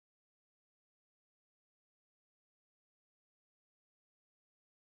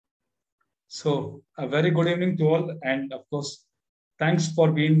So a very good evening to all, and of course, thanks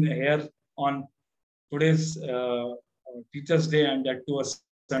for being here on today's Teachers' Day and that too a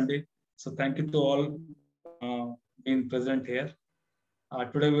Sunday. So thank you to all being present here.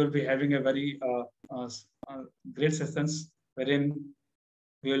 Today we will be having a very great sessions wherein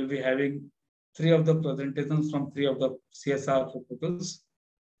we will be having three of the presentations from three of the CSR proposals.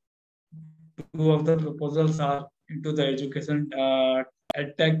 Two of the proposals are into the education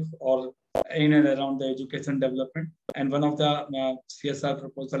edtech or in and around the education development, and one of the CSR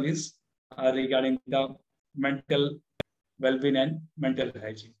proposal is regarding the mental well-being and mental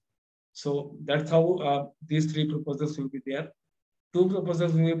hygiene. So that's how these three proposals will be there. Two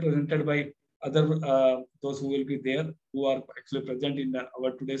proposals will be presented by other those who will be there who are actually present in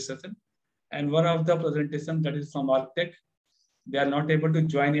our today's session, and one of the presentation that is from Architect. They are not able to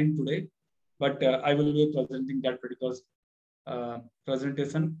join in today, but I will be presenting that particular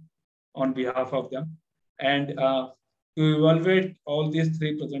presentation on behalf of them. And to evaluate all these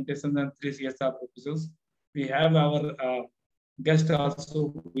three presentations and three CSR proposals, we have our guest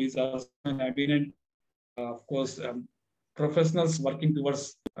also, who is also an eminent, of course, professionals working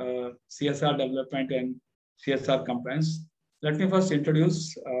towards CSR development and CSR compliance. Let me first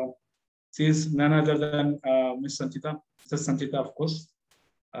introduce, she is none other than Ms. Sanchita. Ms. Sanchita, of course.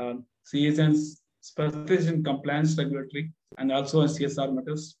 She is a specialist in compliance regulatory and also in CSR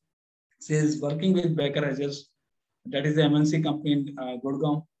matters. She is working with Baker Hedges, that is the MNC company in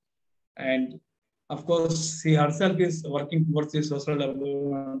Gurgaon. And of course, she herself is working towards the social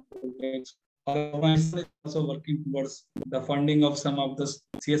development projects. Her organization is also working towards the funding of some of the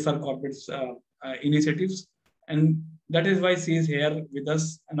CSR corporate initiatives. And that is why she is here with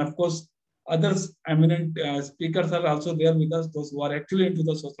us. And of course, others eminent speakers are also there with us, those who are actually into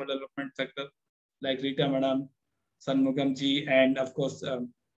the social development sector, like Rita Madam, Sanmugam ji, and of course,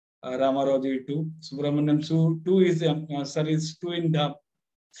 Rama Roji too. Subramaniam too is, sir is too in the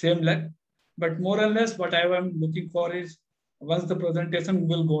same leg. But more or less what I am looking for is, once the presentation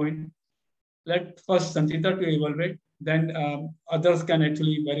will go in, let first Sanchita to evaluate, then others can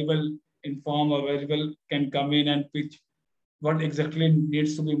actually very well inform or very well can come in and pitch what exactly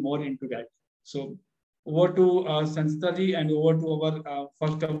needs to be more into that. So over to Sanchita ji and over to our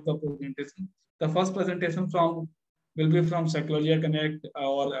first of the presentation. The first presentation will be from Psychology Connect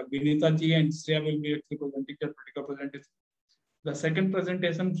or Binita ji and Shreya will be actually presenting that particular presentation. The second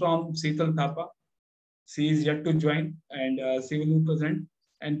presentation from Sheetal Thapa. She is yet to join and she will be present.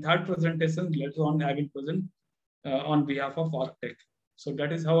 And third presentation later on I will present on behalf of Architect. So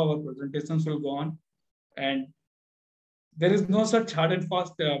that is how our presentations will go on. And there is no such hard and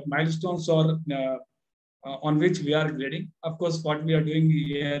fast milestones or on which we are grading. Of course, what we are doing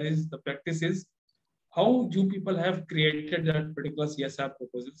here is the practice is how you people have created that particular CSR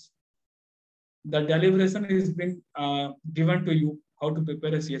proposals. The deliberation is being given to you how to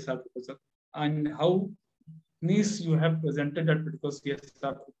prepare a CSR proposal and how nice you have presented that particular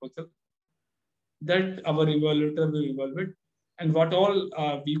CSR proposal that our evaluator will evaluate and what all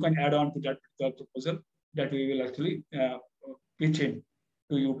we can add on to that particular proposal that we will actually pitch in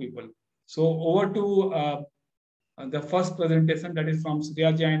to you people. So over to the first presentation that is from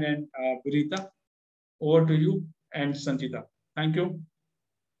Shreya, Jain and Binita. Over to you and Sanchita. Thank you.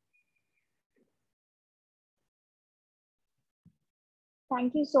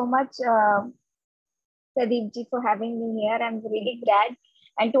 Thank you so much, Pradeep ji, for having me here. I'm really glad.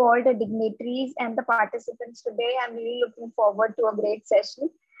 And to all the dignitaries and the participants today, I'm really looking forward to a great session.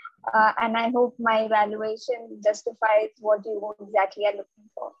 And I hope my evaluation justifies what you exactly are looking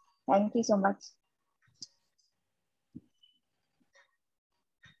for. Thank you so much.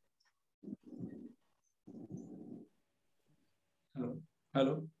 Hello.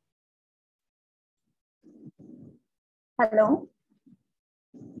 Hello. Hello.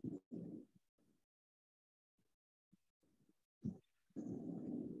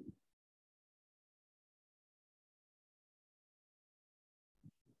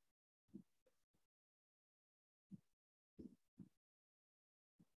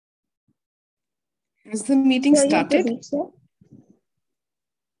 Has the meeting started?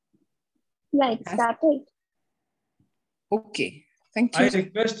 Yeah, it started. Okay, thank you. I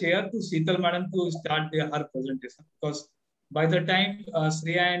request here to Sheetal Madam to start her presentation because by the time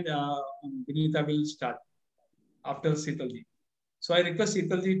Shreya and Binita will start after Sheetal ji. So I request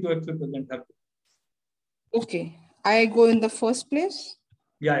Sheetal ji to actually present her. Okay, I go in the first place?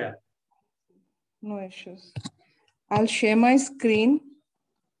 Yeah. No issues. I'll share my screen.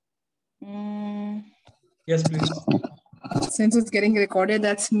 Yes, please. Since it's getting recorded,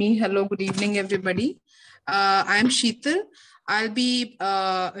 that's me. Hello, good evening, everybody. I'm Sheetal. I'll be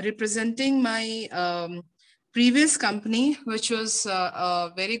representing my previous company, which was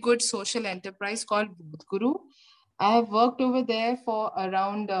a very good social enterprise called Guru. I have worked over there for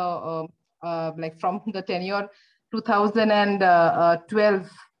around like from the tenure 2012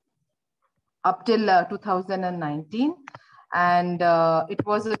 up till 2019. And it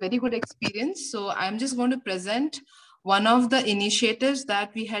was a very good experience. So I'm just going to present one of the initiatives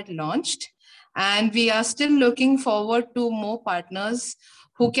that we had launched. And we are still looking forward to more partners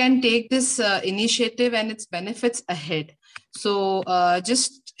who can take this initiative and its benefits ahead. So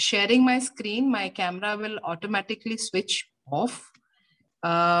just sharing my screen, my camera will automatically switch off.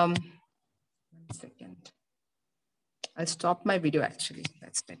 1 second. I'll stop my video actually,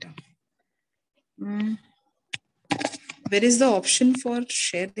 that's better. Where is the option for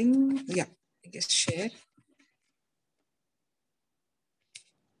sharing? Yeah, I guess share.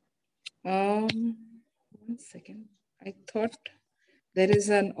 1 second. I thought there is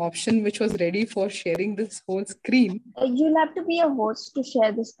an option which was ready for sharing this whole screen. You'll have to be a host to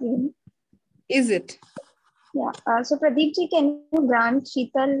share the screen. Is it? Yeah. So Pradeep ji, can you grant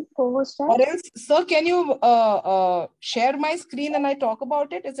Sheetal co-host? Or else, sir, can you share my screen and I talk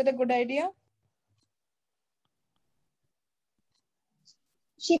about it? Is it a good idea?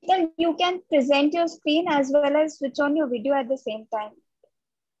 Sheetal, you can present your screen as well as switch on your video at the same time.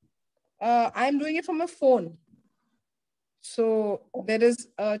 I'm doing it from a phone. So there is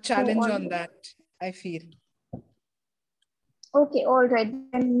a challenge on that, I feel. Okay, all right.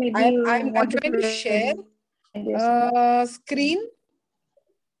 Then maybe I'm trying to share screen.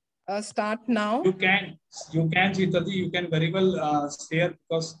 Start now. You can, Sheetal ji, you can very well share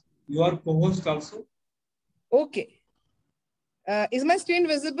because you are co-host also. Okay. Is my screen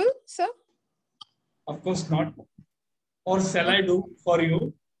visible, sir? Of course not. Or shall I do for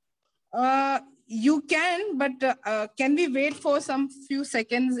you? You can, but can we wait for some few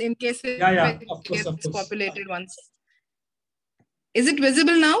seconds in case it gets populated once? Is it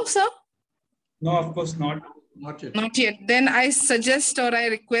visible now, sir? No, of course not. Not yet. Not yet. Then I suggest or I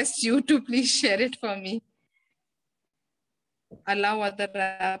request you to please share it for me. Allow other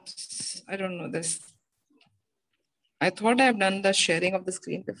apps. I don't know this. I thought I have done the sharing of the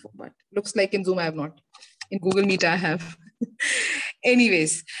screen before, but looks like in Zoom I have not. In Google Meet I have.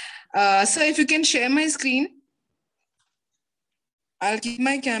 Anyways, so if you can share my screen, I'll keep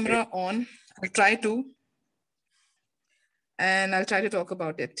my camera on. I'll try to. And I'll try to talk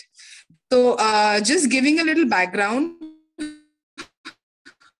about it. So just giving a little background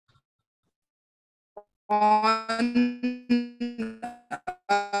on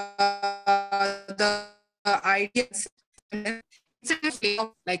the ideas.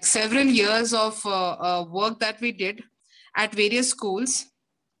 Like several years of work that we did at various schools.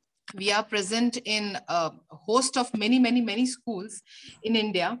 We are present in a host of many schools in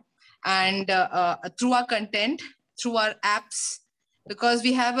India, and through our content, through our apps, because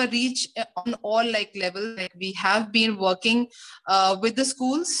we have a reach on all like levels. Like we have been working with the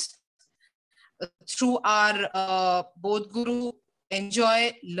schools through our both Guru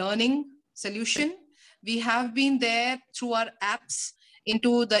Enjoy Learning solution. We have been there through our apps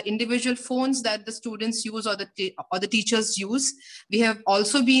into the individual phones that the students use or the teachers use. We have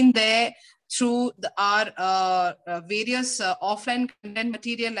also been there through our various offline content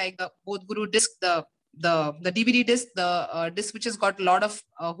material like the both Guru disc, the DVD disc, the disc which has got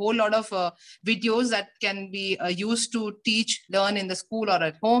a whole lot of videos that can be used to teach, learn in the school or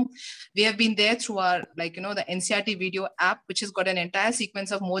at home. We have been there through our the NCRT video app, which has got an entire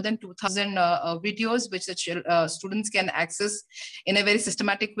sequence of more than 2,000 videos, which the students can access in a very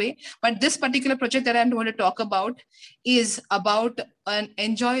systematic way. But this particular project that I'm going to talk about is about an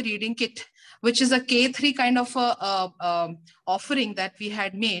Enjoy Reading Kit, which is a K3 kind of offering that we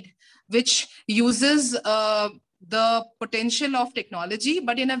had made, which uses the potential of technology,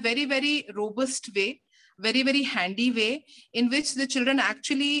 but in a very robust way, very handy way, in which the children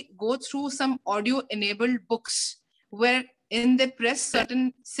actually go through some audio-enabled books, wherein they press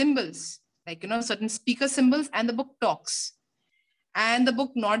certain symbols, like certain speaker symbols, and the book talks. And the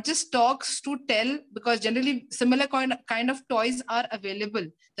book not just talks to tell, because generally similar kind of toys are available,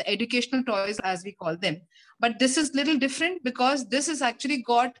 the educational toys as we call them. But this is little different because this has actually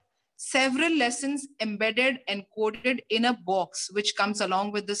got several lessons embedded and coded in a box, which comes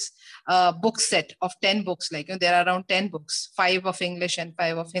along with this book set of 10 books. There are around 10 books, 5 of English and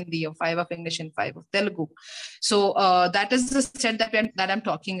 5 of Hindi, or 5 of English and 5 of Telugu. So that is the set that I'm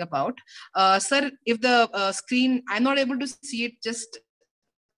talking about. Sir, if the screen, I'm not able to see it, just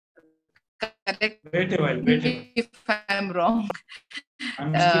correct wait a while. if I'm wrong.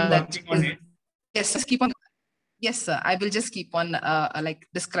 I'm still working on it. Yes, just keep on. Yes, sir. I will just keep on like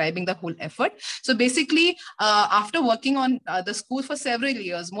describing the whole effort. So basically, after working on the school for several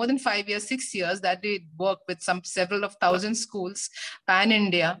years, more than 5 years, 6 years, that we worked with several of thousand schools,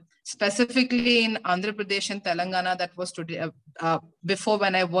 pan-India, specifically in Andhra Pradesh and Telangana. That was today. Before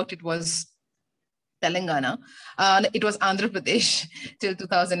when I worked, it was Telangana. It was Andhra Pradesh till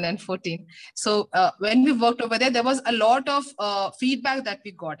 2014. So when we worked over there was a lot of feedback that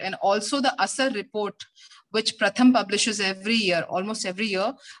we got, and also the ASAR report, which Pratham publishes every year, almost every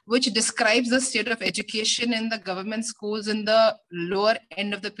year, which describes the state of education in the government schools in the lower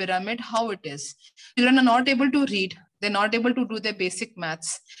end of the pyramid, how it is. Children are not able to read. They're not able to do their basic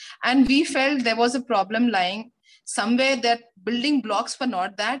maths. And we felt there was a problem lying somewhere, that building blocks were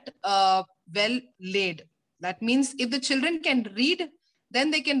not that well laid. That means if the children can read, then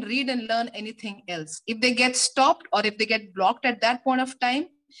they can read and learn anything else. If they get stopped or if they get blocked at that point of time,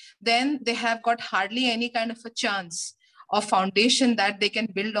 then they have got hardly any kind of a chance or foundation that they can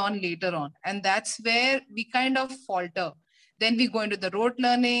build on later on. And that's where we kind of falter. Then we go into the rote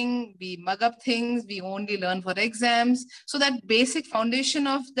learning, we mug up things, we only learn for exams. So that basic foundation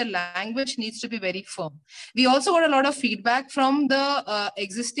of the language needs to be very firm. We also got a lot of feedback from the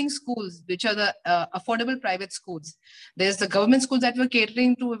existing schools, which are the affordable private schools. There's the government schools that we're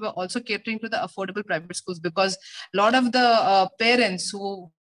catering to. We were also catering to the affordable private schools, because a lot of the parents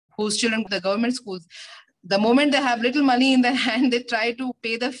whose children go to the government schools, the moment they have little money in their hand, they try to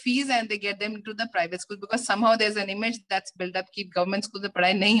pay the fees and they get them into the private school, because somehow there's an image that's built up, keep government school, the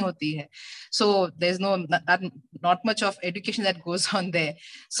padhai nahi hoti hai. So there's not much of education that goes on there.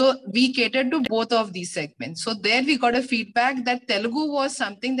 So we catered to both of these segments. So there we got a feedback that Telugu was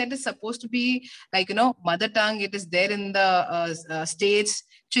something that is supposed to be like, mother tongue. It is there in the states.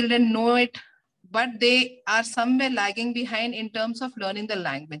 Children know it, but they are somewhere lagging behind in terms of learning the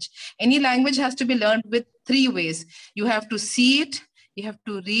language. Any language has to be learned with 3 ways. You have to see it, you have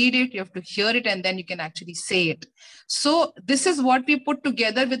to read it, you have to hear it, and then you can actually say it. So this is what we put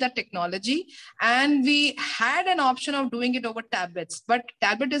together with the technology. And we had an option of doing it over tablets, but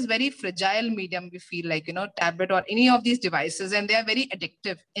tablet is very fragile medium. We feel like, tablet or any of these devices, and they are very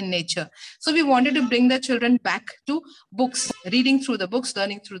addictive in nature. So we wanted to bring the children back to books, reading through the books,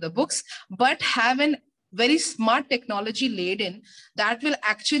 learning through the books, but have an very smart technology laid in that will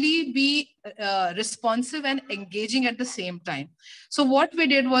actually be responsive and engaging at the same time. So what we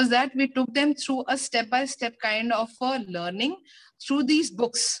did was that we took them through a step-by-step kind of learning through these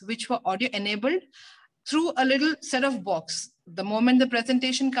books, which were audio enabled, through a little set of box. The moment the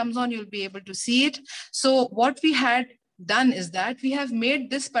presentation comes on, you'll be able to see it. So what we had done is that we have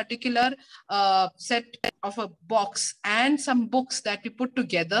made this particular set of a box and some books that we put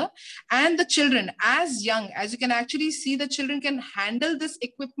together, and the children as young as you can actually see, the children can handle this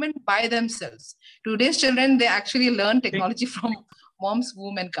equipment by themselves. Today's children, they actually learn technology from mom's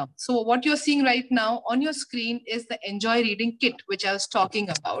womb and come. So what you're seeing right now on your screen is the Enjoy Reading Kit, which I was talking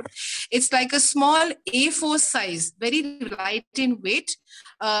about. It's like a small A4 size, very light in weight,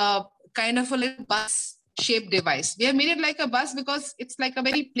 kind of a little bus shaped device. We have made it like a bus because it's like a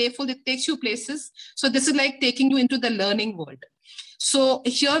very playful, it takes you places. So this is like taking you into the learning world. So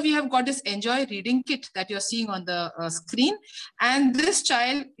here we have got this Enjoy Reading Kit that you're seeing on the screen. And this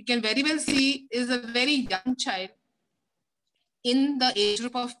child, you can very well see, is a very young child in the age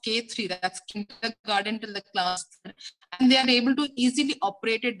group of K3, that's kindergarten till the class, and they are able to easily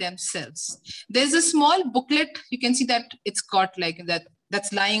operate it themselves. There's a small booklet, you can see that it's got like that,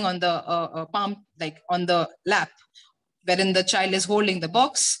 that's lying on the palm, like on the lap, wherein the child is holding the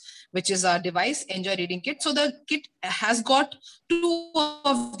box, which is our device, Enjoy Reading Kit. So the kit has got 2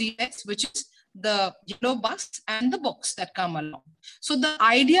 of the sets, which is the yellow box and the box that come along. So the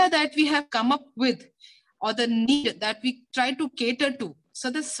idea that we have come up with, or the need that we try to cater to.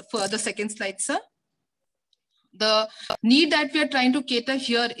 So this for the second slide, sir. The need that we are trying to cater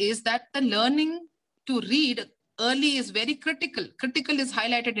here is that the learning to read early is very critical. Critical is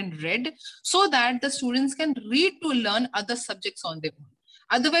highlighted in red, so that the students can read to learn other subjects on their own.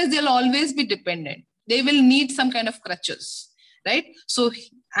 Otherwise, they'll always be dependent. They will need some kind of crutches, right? So,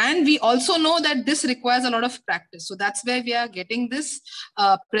 and we also know that this requires a lot of practice. So that's where we are getting this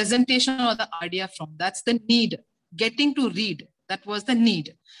presentation or the idea from. That's the need, getting to read. That was the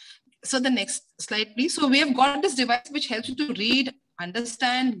need. So the next slide, please. So we have got this device which helps you to read,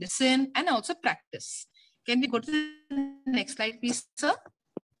 understand, listen, and also practice. Can we go to the next slide, please, sir?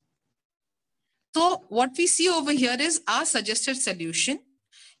 So what we see over here is our suggested solution.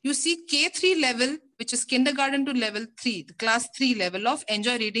 You see K3 level, which is kindergarten to level 3, the class 3 level of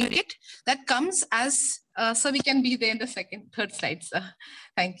Enjoy Reading Kit, that comes as, so we can be there in the third slide, sir.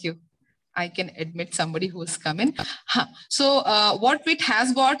 Thank you. I can admit somebody who's come in. So what it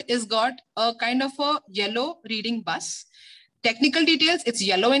has got is got a kind of a yellow reading bus. Technical details, it's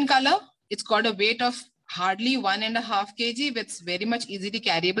yellow in color. It's got a weight of hardly 1.5 kg. It's very much easily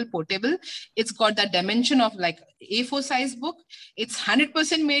carryable, portable. It's got that dimension of like A4 size book. It's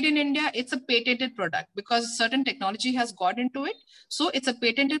 100% made in India. It's a patented product because certain technology has got into it. So it's a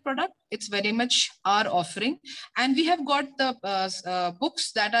patented product. It's very much our offering. And we have got the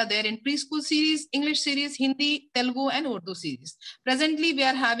books that are there in preschool series, English series, Hindi, Telugu, and Urdu series. Presently, we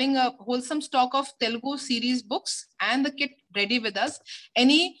are having a wholesome stock of Telugu series books and the kit ready with us.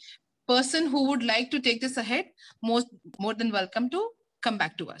 Any person who would like to take this ahead, more than welcome to come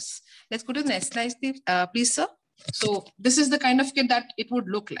back to us. Let's go to the next slide, please, sir. So this is the kind of kit that it would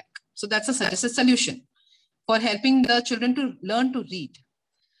look like. So that's a suggested solution for helping the children to learn to read.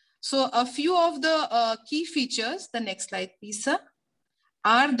 So a few of the key features, the next slide, please, sir,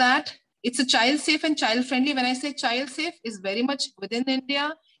 are that it's a child safe and child friendly. When I say child safe, is very much within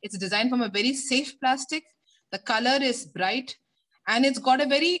India. It's designed from a very safe plastic. The color is bright and it's got a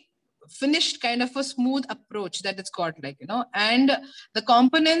very finished kind of a smooth approach that it's got, like, you know, and the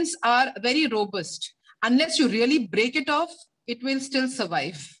components are very robust. Unless you really break it off, it will still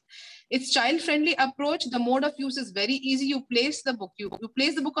survive. It's child-friendly approach. The mode of use is very easy. You place the book, you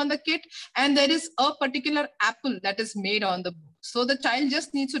place the book on the kit, and there is a particular apple that is made on the book. So the child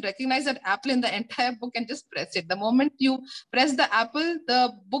just needs to recognize that apple in the entire book and just press it. The moment you press the apple,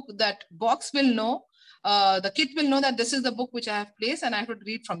 the book, that box will know, the kit will know that this is the book which I have placed and I have to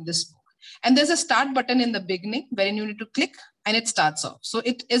read from this book. And there's a start button in the beginning wherein you need to click and it starts off. So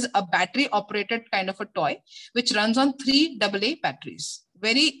it is a battery operated kind of a toy which runs on 3 AA batteries.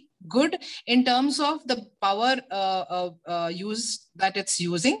 Very good in terms of the power use that it's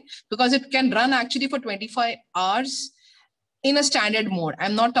using, because it can run actually for 25 hours in a standard mode.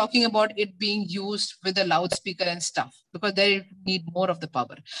 I'm not talking about it being used with a loudspeaker and stuff, because they need more of the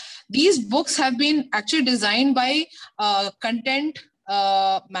power. These books have been actually designed by content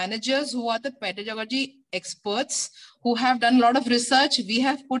managers who are the pedagogy experts who have done a lot of research. We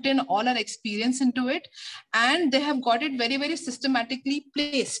have put in all our experience into it, and they have got it very, very systematically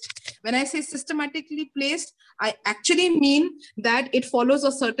placed. When I say systematically placed, I actually mean that it follows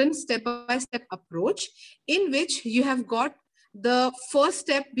a certain step-by-step approach in which you have got the first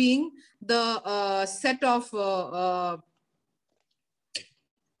step being the set of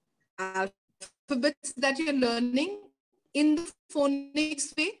alphabets that you're learning in the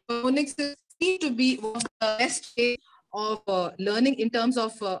phonics way. Phonics is to be one of the best way of learning in terms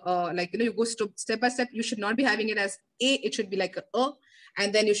of like, you know, you go step by step. You should not be having it as A, it should be like a,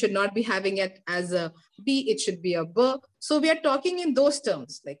 and then you should not be having it as a B, it should be a B. So we are talking in those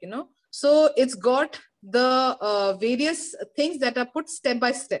terms, like, you know, so it's got the various things that are put step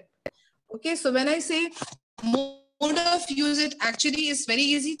by step. Okay, so when I say mode of use, it actually is very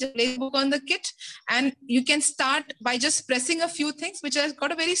easy to place the book on the kit, and you can start by just pressing a few things which has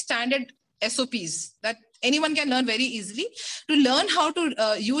got a very standard SOPs that anyone can learn very easily. To learn how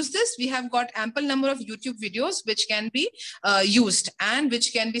to use this, we have got ample number of YouTube videos which can be used and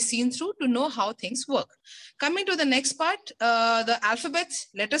which can be seen through to know how things work. Coming to the next part, the alphabets,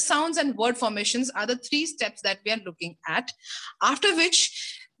 letter sounds, and word formations are the 3 steps that we are looking at, after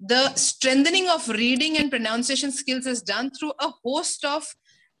which the strengthening of reading and pronunciation skills is done through a host of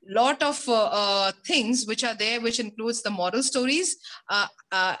lot of things which are there, which includes the moral stories.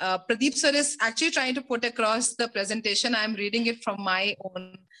 Pradeep sir is actually trying to put across the presentation. I'm reading it from my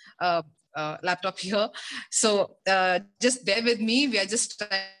own laptop here. So just bear with me. We are just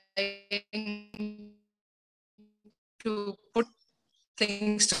trying to put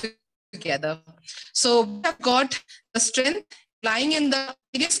things together. So we have got the strength lying in the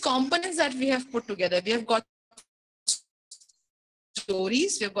various components that we have put together. We have got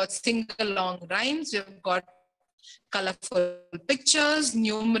stories, we've got sing-along rhymes, we've got colorful pictures,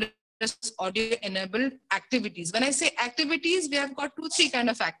 numerous audio-enabled activities. When I say activities, we have got 2-3 kind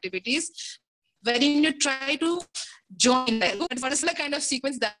of activities wherein you try to join that. What is the kind of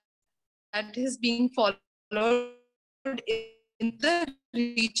sequence that is being followed in the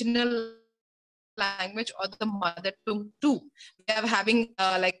regional language or the mother tongue too. We are having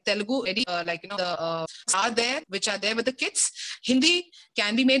like Telugu ready, like, you know, the are there, which are there with the kids. Hindi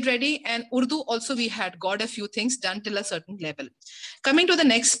can be made ready, and Urdu also we had got a few things done till a certain level. Coming to the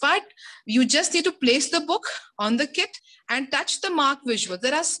next part, you just need to place the book on the kit and touch the mark visuals.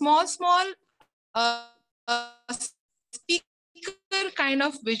 There are small speaker kind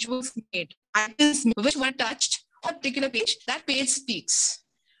of visuals made. Items which were touched on a particular page, that page speaks.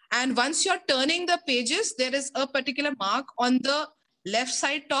 And once you're turning the pages, there is a particular mark on the left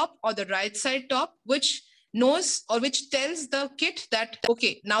side top or the right side top, which knows or which tells the kit that,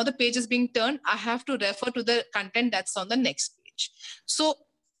 okay, now the page is being turned. I have to refer to the content that's on the next page. So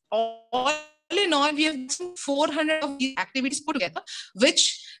all in all, we have 400 of these activities put together,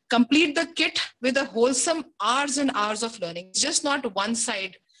 which complete the kit with a wholesome hours and hours of learning. It's just not one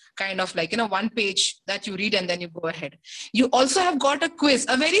side kind of like, one page that you read and then you go ahead. You also have got a quiz,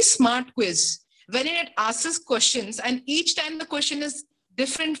 a very smart quiz, wherein it asks questions, and each time the question is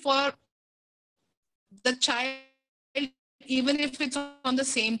different for the child, even if it's on the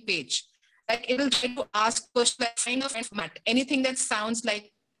same page. Like it will try to ask questions like kind of mat, anything that sounds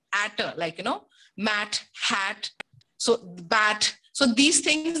like atter, like, mat, hat, so bat. So these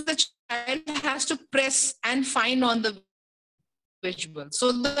things the child has to press and find on the visual.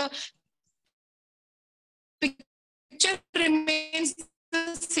 So the picture remains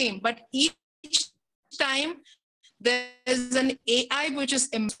the same, but each time there's an AI which is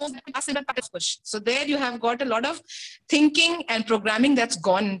question. So there you have got a lot of thinking and programming that's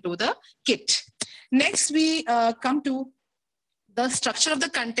gone into the kit. Next, we come to the structure of the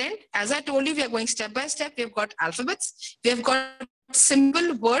content. As I told you, we are going step by step. We've got alphabets, we have got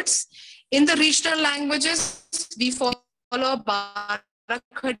symbol words. In the regional languages, we follow a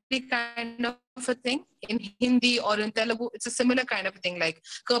Barakhadi kind of a thing. In Hindi or in Telugu, it's a similar kind of a thing, like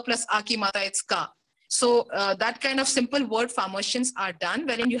ka plus a ki mata, it's ka. So that kind of simple word formations are done,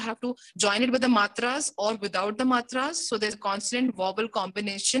 wherein you have to join it with the matras or without the matras. So there's a consonant vowel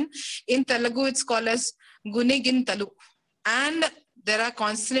combination. In Telugu, it's called as Gunigin Talu. And there are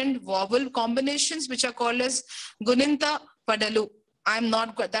consonant vowel combinations which are called as Guninta Padalu. I'm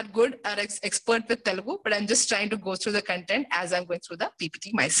not that good or expert with Telugu, but I'm just trying to go through the content as I'm going through the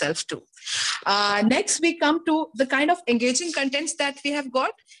PPT myself too. Next, we come to the kind of engaging contents that we have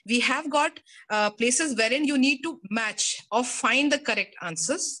got. We have got places wherein you need to match or find the correct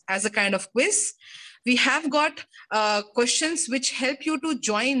answers as a kind of quiz. We have got questions which help you to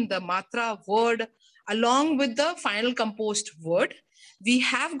join the matra word along with the final composed word. We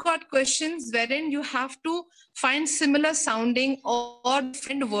have got questions wherein you have to find similar sounding or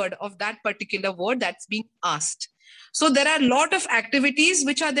different word of that particular word that's being asked. So there are a lot of activities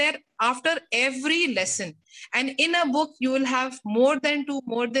which are there after every lesson. And in a book, you will have more than 2,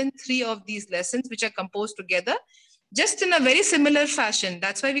 more than 3 of these lessons which are composed together, just in a very similar fashion.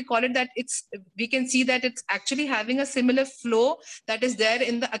 That's why we call it that we can see that it's actually having a similar flow that is there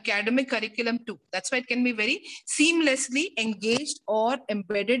in the academic curriculum too. That's why it can be very seamlessly engaged or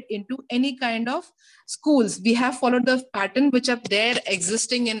embedded into any kind of schools. We have followed the pattern which are there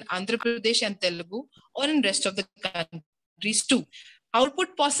existing in Andhra Pradesh and Telugu or in rest of the countries too.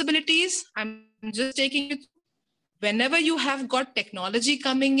 Output possibilities, I'm just taking it. Whenever you have got technology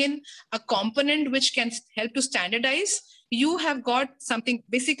coming in, a component which can help to standardize, you have got something.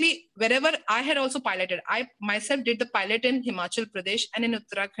 Basically, wherever I had also piloted, I myself did the pilot in Himachal Pradesh and in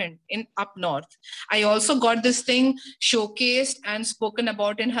Uttarakhand in up north. I also got this thing showcased and spoken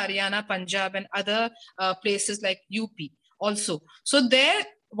about in Haryana, Punjab, and other places like UP also. So there,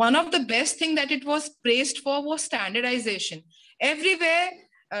 one of the best thing that it was praised for was standardization. Everywhere,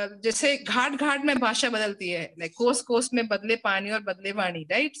 जैसे घाट घाट में भाषा बदलती है, like coast coast में बदले पानी और बदले वाणी,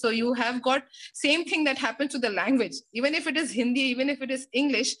 right? So you have got same thing that happens to the language, even if it is Hindi, even if it is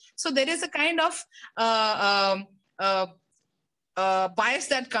English. So there is a kind of bias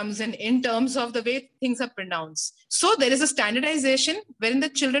that comes in terms of the way things are pronounced. So there is a standardization wherein the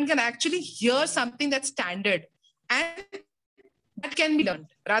children can actually hear something that's standard, and that can be learned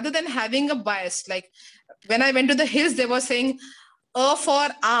rather than having a bias. Like when I went to the hills, they were saying for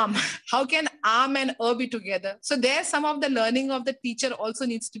arm. How can arm and be together? So there, some of the learning of the teacher also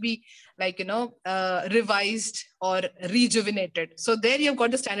needs to be like, revised or rejuvenated. So there you've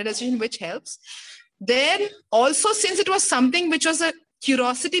got the standardization which helps. Then also, since it was something which was a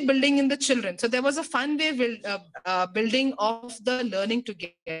curiosity building in the children, so there was a fun way building of the learning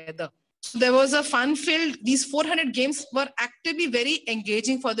together. So there was a fun-filled, these 400 games were actively very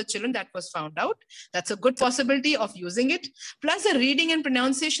engaging for the children. That was found out. That's a good possibility of using it. Plus the reading and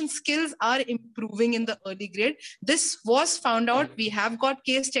pronunciation skills are improving in the early grade. This was found out. We have got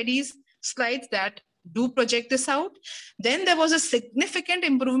case studies, slides that do project this out. Then there was a significant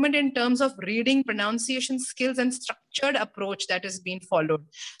improvement in terms of reading, pronunciation skills, and structured approach that is being followed.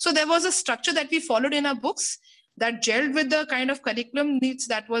 So there was a structure that we followed in our books that gelled with the kind of curriculum needs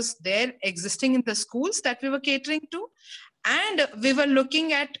that was there existing in the schools that we were catering to. And we were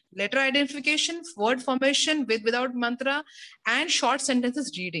looking at letter identification, word formation with without mantra, and short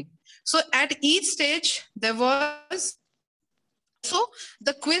sentences reading. So at each stage, there was also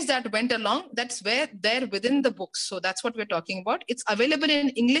the quiz that went along, that's where there within the books. So that's what we're talking about. It's available in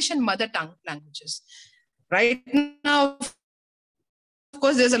English and mother tongue languages. Right now, of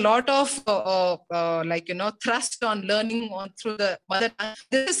course, there's a lot of thrust on learning on through the mother tongue.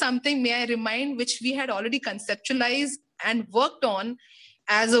 This is something, may I remind, which we had already conceptualized and worked on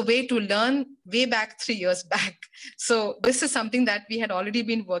as a way to learn way back 3 years back. So this is something that we had already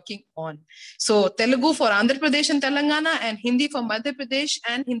been working on. So Telugu for Andhra Pradesh and Telangana, and Hindi for Madhya Pradesh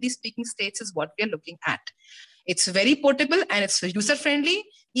and Hindi speaking states is what we are looking at. It's very portable and it's user friendly.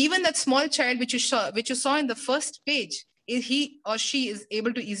 Even that small child which you saw in the first page, he or she is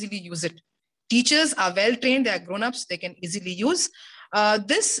able to easily use it. Teachers are well trained, they are grown-ups, they can easily use.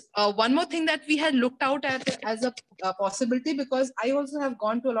 One more thing that we had looked out at as a possibility, because I also have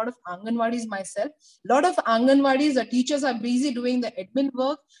gone to a lot of Anganwadis myself. A lot of Anganwadis, the teachers are busy doing the admin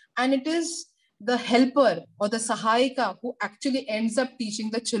work, and it is the helper or the Sahayika who actually ends up teaching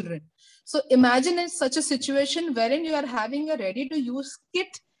the children. So imagine in such a situation wherein you are having a ready-to-use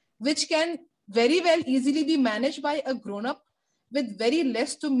kit, which can very well easily be managed by a grown-up with very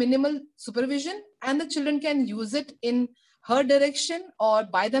less to minimal supervision, and the children can use it in her direction or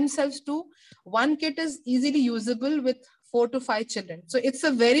by themselves too. One kit is easily usable with 4 to 5 children. So it's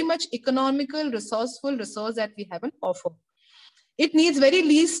a very much economical, resourceful resource that we have an offer. It needs very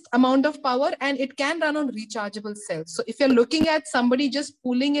least amount of power and it can run on rechargeable cells. So if you're looking at somebody just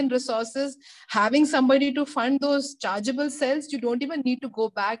pulling in resources, having somebody to fund those chargeable cells, you don't even need to go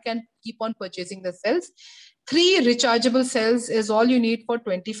back and keep on purchasing the cells. 3 rechargeable cells is all you need for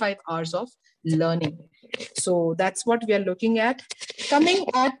 25 hours of learning. So that's what we are looking at. Coming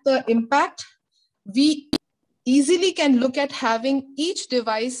at the impact, we easily can look at having each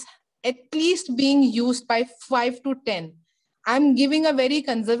device at least being used by 5 to 10. I'm giving a very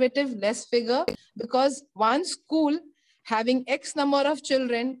conservative less figure because one school having X number of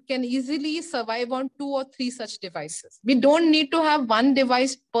children can easily survive on 2 or 3 such devices. We don't need to have one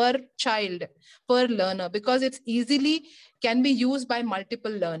device per child, per learner, because it's easily can be used by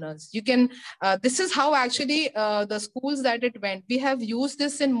multiple learners. You can, this is how actually the schools that it went. We have used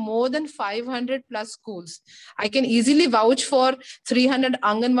this in more than 500 plus schools. I can easily vouch for 300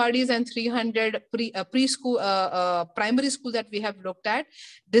 Anganwadis and 300 preschool, primary school that we have looked at.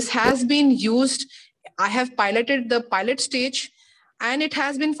 This has been used. I have piloted the pilot stage and it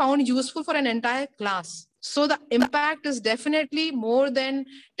has been found useful for an entire class. So the impact is definitely more than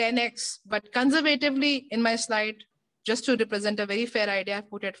 10x, but conservatively in my slide, just to represent a very fair idea, I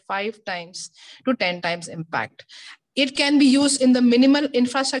put it 5 times to 10 times impact. It can be used in the minimal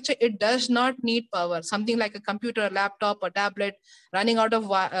infrastructure. It does not need power. Something like a computer, a laptop, a tablet running out of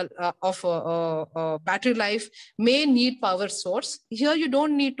battery life may need power source. Here, you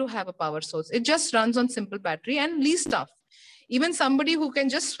don't need to have a power source. It just runs on simple battery and least stuff. Even somebody who can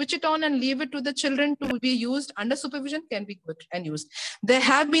just switch it on and leave it to the children to be used under supervision can be good and used. There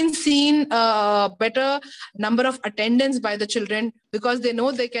have been seen better number of attendance by the children because they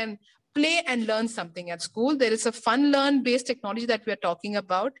know they can play and learn something at school. There is a fun learn based technology that we are talking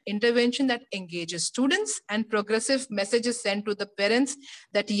about, intervention that engages students and progressive messages sent to the parents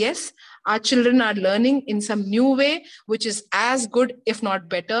that yes, our children are learning in some new way, which is as good, if not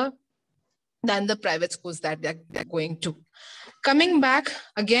better, than the private schools that they're going to. Coming back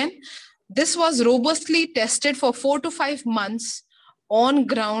again, this was robustly tested for 4 to 5 months on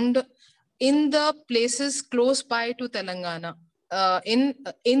ground in the places close by to Telangana. In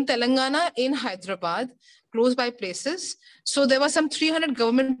Telangana, in Hyderabad, close by places. So there were some 300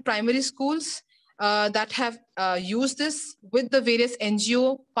 government primary schools that have used this with the various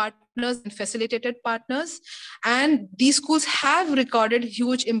NGO partners and facilitated partners. And these schools have recorded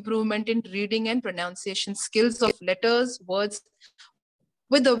huge improvement in reading and pronunciation skills of letters, words,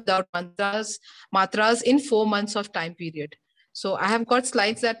 with or without matras in 4 months of time period. So I have got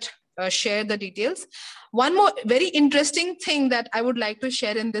slides that share the details. One more very interesting thing that I would like to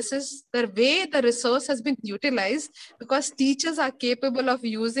share in this is the way the resource has been utilized, because teachers are capable of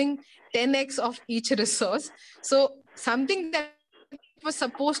using 10x of each resource. So something that was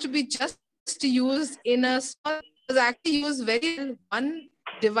supposed to be just used in a small was actually used very well. One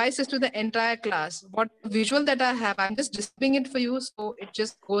devices to the entire class. What visual that I have, I'm just displaying it for you, so it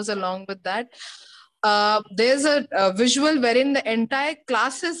just goes along with that. There's a visual wherein the entire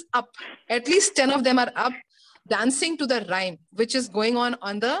class is up. At least 10 of them are up dancing to the rhyme, which is going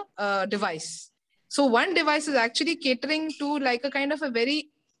on the device. So one device is actually catering to like a kind of a very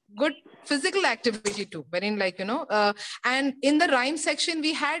good physical activity too, wherein like, you know, and in the rhyme section,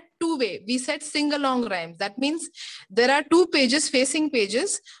 we had 2-way. We said sing-along rhymes. That means there are 2 pages, facing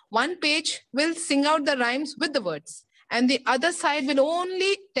pages. One page will sing out the rhymes with the words. and the other side will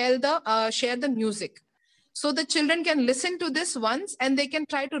only tell the share the music. So the children can listen to this once and they can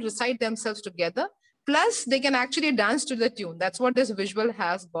try to recite themselves together. Plus, they can actually dance to the tune. That's what this visual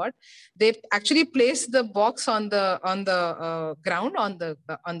has got. They actually place the box on the ground, on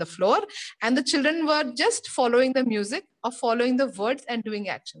the floor, and the children were just following the music or following the words and doing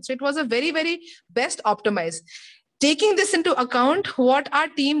action. So it was a very, very best optimized. Taking this into account, what our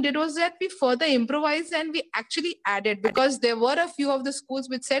team did was that we further improvised and we actually added, because there were a few of the schools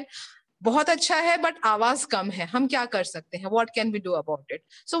which said, बहुत अच्छा है but आवाज कम है, हम क्या कर सकते हैं, what can we do about it?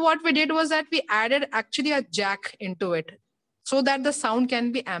 So what we did was that we added actually a jack into it so that the sound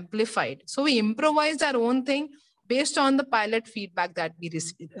can be amplified. So we improvised our own thing based on the pilot feedback that we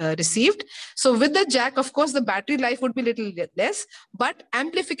received. So with the jack, of course, the battery life would be a little less, but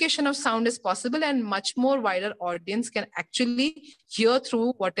amplification of sound is possible and much more wider audience can actually hear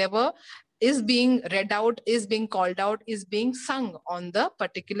through whatever is being read out, is being called out, is being sung on the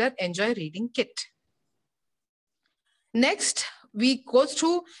particular Enjoy Reading kit. Next, we go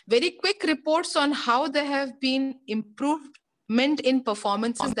through very quick reports on how there have been improvement in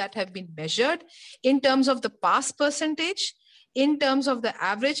performances that have been measured in terms of the pass percentage, in terms of the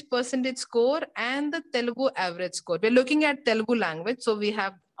average percentage score and the Telugu average score. We're looking at Telugu language, so we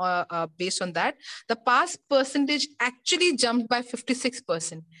have based on that, the pass percentage actually jumped by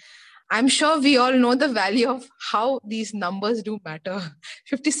 56%. I'm sure we all know the value of how these numbers do matter.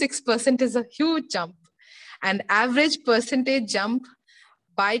 56% is a huge jump. And average percentage jump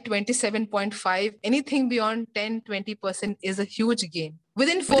by 27.5, anything beyond 10, 20% is a huge gain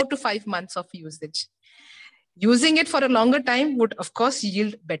within 4 to 5 months of usage. Using it for a longer time would, of course,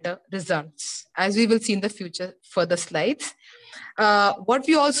 yield better results, as we will see in the future further slides. What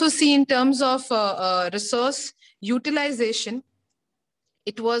we also see in terms of resource utilization,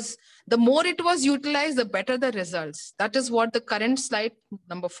 it was, the more it was utilized, the better the results. That is what the current slide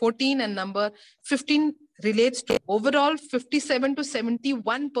number 14 and number 15 relates to. Overall, 57 to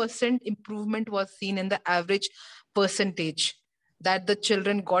 71% improvement was seen in the average percentage that the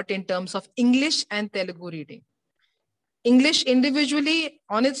children got in terms of English and Telugu reading. English individually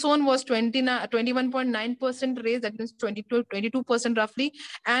on its own was 21.9% raised, that means 22% roughly,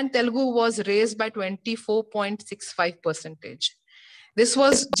 and Telugu was raised by 24.65%. This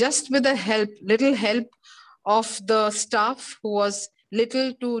was just with the little help of the staff who was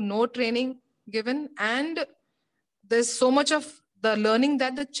little to no training given, and there's so much of the learning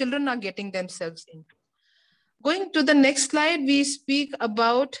that the children are getting themselves into. Going to the next slide, we speak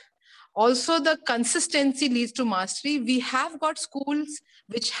about also the consistency leads to mastery. We have got schools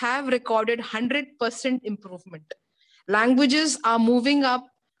which have recorded 100% improvement. Languages are moving up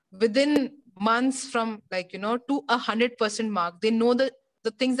within months from to 100% mark. They know the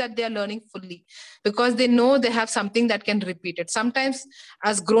things that they are learning fully because they know they have something that can repeat it. Sometimes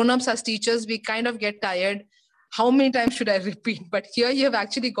as grown-ups, as teachers, we kind of get tired. How many times should I repeat? But here you have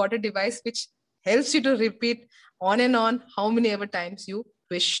actually got a device which helps you to repeat on and on how many ever times you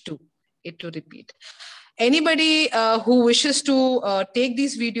wish to repeat. Anybody who wishes to take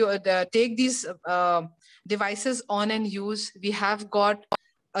these devices on and use, we have got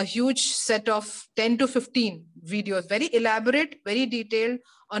a huge set of 10 to 15 videos, very elaborate, very detailed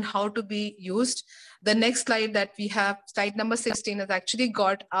on how to be used. The next slide that we have, slide number 16, has actually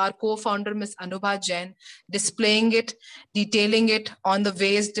got our co-founder, Ms. Anubha Jain, displaying it, detailing it on the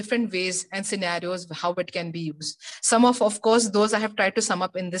ways, different ways and scenarios, how it can be used. Some of course, those I have tried to sum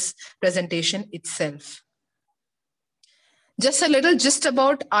up in this presentation itself. Just a little gist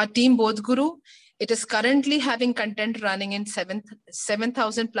about our team, Bodhguru. It is currently having content running in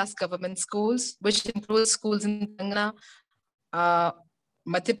 7,000 plus government schools, which includes schools in Telangana,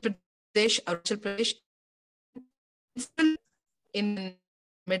 Madhya Pradesh, Arunachal Pradesh, in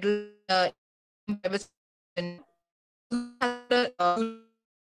middle or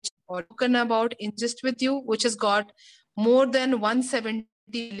spoken about in Just With You, which has got more than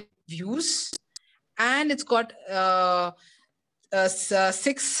 170 views, and it's got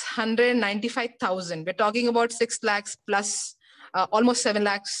 695,000. We're talking about 6 lakhs plus almost 7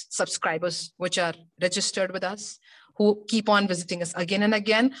 lakhs subscribers, which are registered with us, who keep on visiting us again and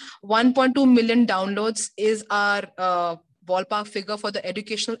again. 1.2 million downloads is our ballpark figure for the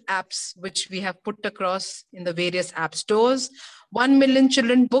educational apps, which we have put across in the various app stores. 1 million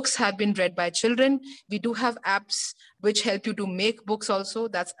children books have been read by children. We do have apps which help you to make books also.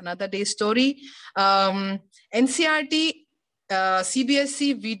 That's another day's story. NCRT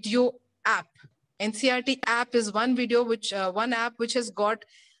CBSE video app. NCRT app is one video which one app which has got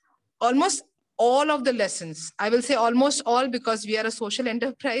almost all of the lessons. I will say almost all, because we are a social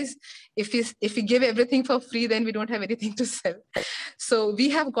enterprise. If we give everything for free, then we don't have anything to sell. So we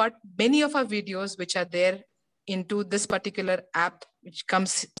have got many of our videos which are there into this particular app, which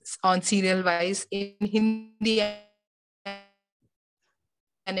comes on serial wise in Hindi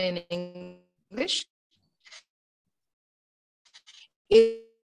and in English.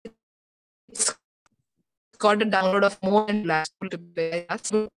 It's got a download of more than last.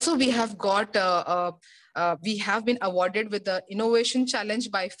 So we have got, we have been awarded with the Innovation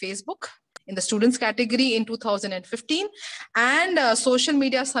Challenge by Facebook in the students category in 2015. And Social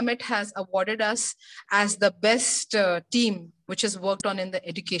Media Summit has awarded us as the best team which has worked on in the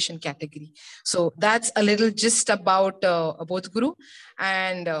education category. So that's a little gist about both Guru.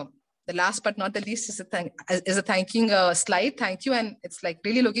 And the last but not the least is a thanking slide. Thank you. And it's like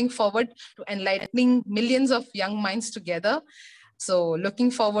really looking forward to enlightening millions of young minds together. So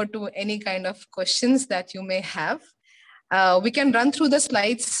looking forward to any kind of questions that you may have. We can run through the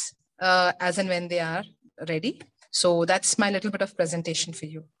slides as and when they are ready. So that's my little bit of presentation for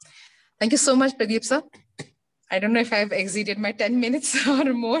you. Thank you so much, Pradeep sir. I don't know if I've exceeded my 10 minutes or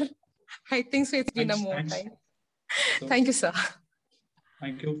more. I think so. It's been a more time. So, thank you, sir.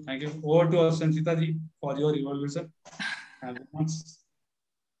 Thank you. Thank you. Over to us, Sanchita ji, for your evaluation.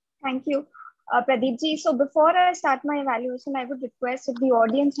 Thank you, Pradeep ji. So before I start my evaluation, I would request if the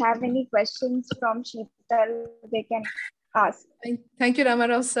audience have any questions from Sheetal, they can ask. Thank you,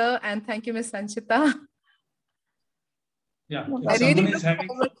 Rama sir, and thank you, Ms. Sanchita. Yeah,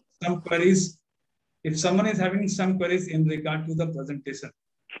 if someone is having some queries, in regard to the presentation.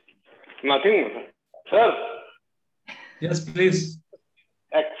 Nothing, sir. Yes, please.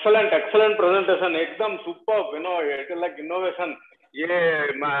 Excellent presentation. Ekdam superb. It is like innovation. Yeah,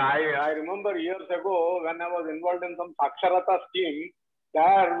 I remember years ago when I was involved in some Saksharata scheme,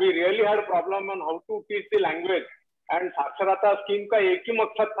 there we really had a problem on how to teach the language. And Saksharata scheme का एक ही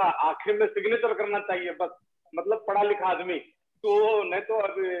मकसद था, आखिर में signature करना चाहिए बस, मतलब पढ़ा लिखा आदमी. तो नहीं तो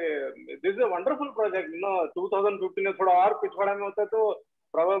अभी this is a wonderful project. 2015 में थोड़ा और पिछवाड़ा में होता तो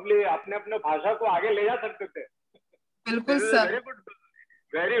probably अपने भाषा को आगे ले जा सकते थे. बिल्कुल sir.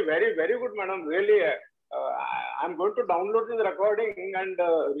 Very good. Very good, madam. Really, I'm going to download this recording and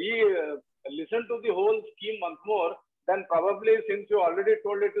listen to the whole scheme once more. Then probably, since you already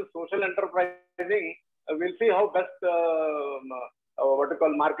told it is social enterprising, we'll see how best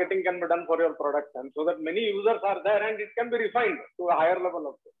marketing can be done for your product, and so that many users are there and it can be refined to a higher level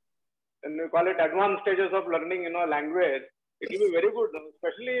also. And we call it advanced stages of learning, language. It will be very good,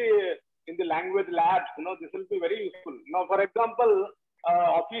 especially in the language labs. This will be very useful. Now, for example,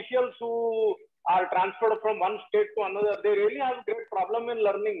 officials who are transferred from one state to another, they really have great problem in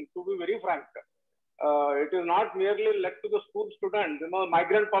learning, to be very frank. It is not merely left to the school students.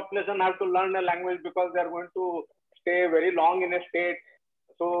 Migrant population have to learn a language because they are going to stay very long in a state.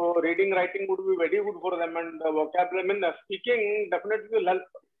 So reading, writing would be very good for them, and vocabulary, speaking definitely will help.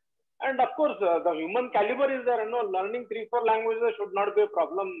 And of course, the human caliber is there. Learning 3-4 languages should not be a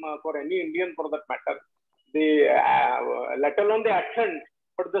problem for any Indian, for that matter. Let alone the accent,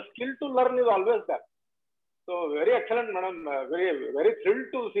 but the skill to learn is always there. So very excellent, madam. Very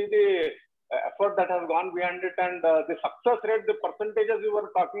thrilled to see the effort that has gone behind it, and the success rate, the percentages you were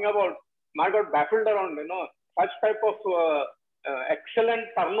talking about. I got baffled around. Such type of excellent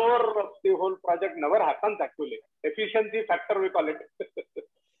turnover of the whole project never happens actually. Efficiency factor, we call it.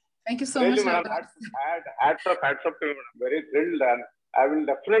 Thank you so really, much. Madam, hats off to you, madam. Very thrilled, and I will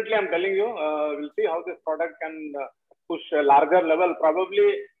definitely, I'm telling you, we'll see how this product can push a larger level.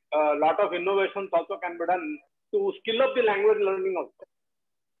 Probably a lot of innovations also can be done to skill up the language learning also.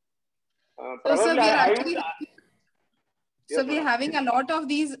 So we are having a lot of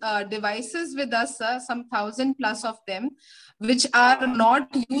these devices with us, sir, some 1,000 plus of them, which are not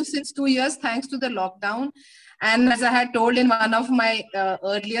used since 2 years, thanks to the lockdown. And as I had told in one of my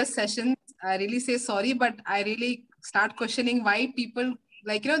earlier sessions, I really say sorry, but I really start questioning why people,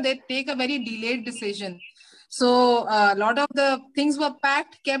 they take a very delayed decision. So a lot of the things were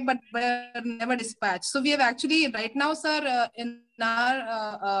packed, kept, but were never dispatched. So we have actually, right now, sir, in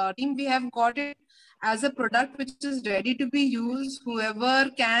our team, we have got it as a product which is ready to be used. Whoever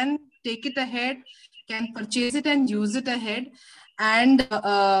can take it ahead, can purchase it and use it ahead. And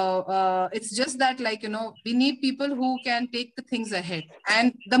it's just that, we need people who can take the things ahead.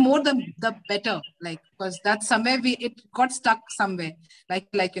 And the more, the better, because that's somewhere it got stuck somewhere.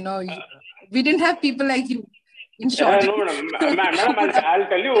 We didn't have people like you. In short. No, madam, I'll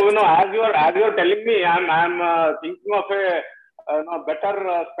tell you, as you are telling me, I'm thinking of a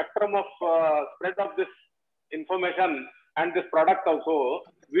better spectrum of spread of this information and this product also.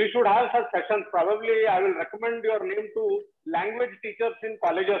 we should have such sessions. Probably I will recommend your name to language teachers in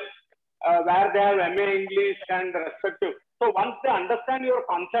colleges where they have MA English and respective. So once they understand your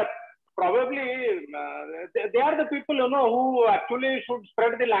concept, probably they are the people, you know, who actually should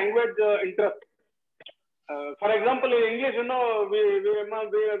spread the language interest. For example, in English, you know, we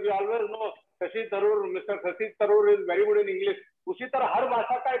always know Shashi Tharoor, Mr. Shashi Tharoor is very good in English. उसी तरह हर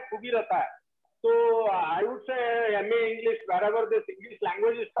भाषा का एक खूबी रहता है. So I would say MA English, wherever this English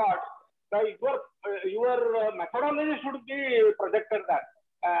language is taught, your methodology should be projected there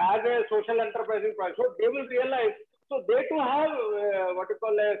as a social enterprising project. So they will realize. So they too have what you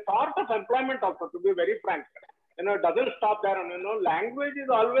call a sort of employment also. To be very frank, you know, it doesn't stop there. And you know, language is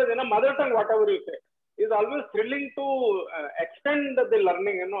always, in a mother tongue, whatever you say, is always thrilling to extend the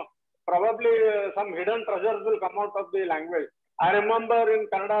learning. You know, probably some hidden treasures will come out of the language. I remember in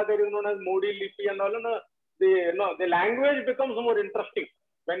Kannada there is known as Modi Lipi and all. The language becomes more interesting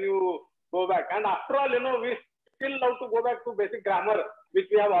when you go back. And after all, you know, we still love to go back to basic grammar, which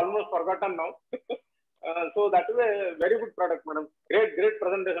we have almost forgotten now. So that is a very good product, madam. Great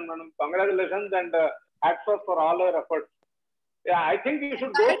presentation, madam. Congratulations and hats off for all your efforts. Yeah, I think you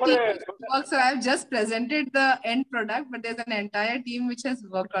should go for a... Also, I've just presented the end product, but there's an entire team which has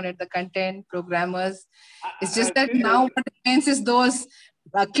worked on it, the content, programmers. It's just that now what remains is those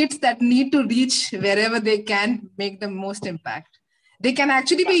kids that need to reach wherever they can make the most impact. They can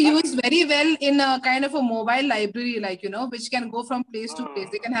actually be used very well in a kind of a mobile library, like, you know, which can go from place to place.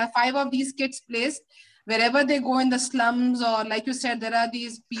 They can have 5 of these kids placed wherever they go in the slums, or like you said, there are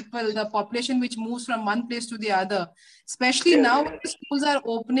these people, the population which moves from one place to the other. Especially now when the schools are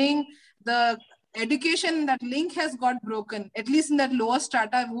opening, the education, that link has got broken, at least in that lower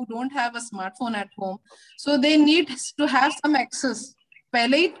strata who don't have a smartphone at home. So they need to have some access.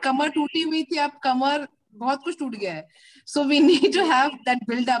 पहले ही कमर टूटी हुई थी, अब कमर बहुत कुछ टूट गया है. So we need to have that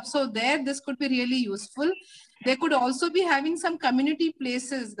build up. So there, this could be really useful. They could also be having some community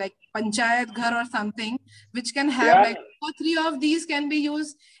places like Panchayat Ghar or something, which can have like 2 or 3 of these can be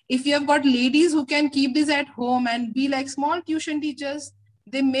used. If you have got ladies who can keep this at home and be like small tuition teachers,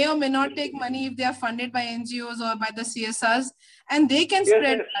 they may or may not take money if they are funded by NGOs or by the CSRs, and they can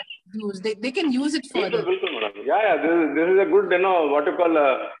spread that use. They can use it further. Yeah, this is a good, you know, what you call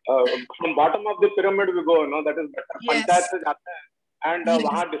from bottom of the pyramid we go, you know, that is better. Yes. And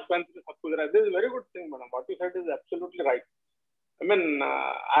dispensary. This is a very good thing, madam. What you said is absolutely right. I mean,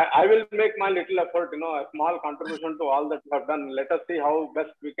 I will make my little effort, you know, a small contribution to all that you have done. Let us see how best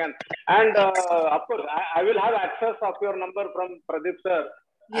we can. And of course, I will have access of your number from Pradeep sir.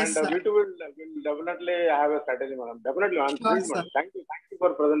 Yes, and we too will definitely have a strategy, madam. Definitely, I'm thrilled, madam. Thank you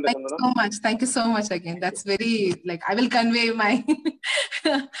for presentation, madam. Thank you so much. Thank you so much again. That's very, like, I will convey my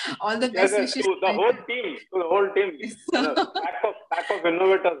all the best wishes to the whole team. Yes, pack of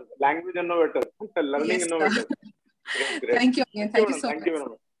innovators, language innovators, learning innovators. Great. Thank you again. Thank you so much.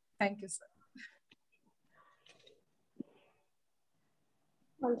 Thank you, sir.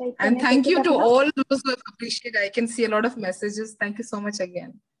 All right, and thank you to all those who have appreciated. I can see a lot of messages. Thank you so much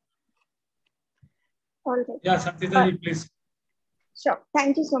again. All right. Yeah, Sanchita, please. Sure.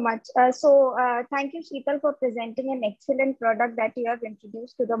 Thank you so much. Thank you, Sheetal, for presenting an excellent product that you have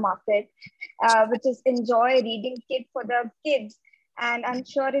introduced to the market, which is Enjoy Reading Kit for the kids. And I'm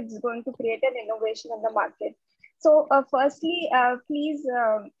sure it's going to create an innovation in the market. So firstly, please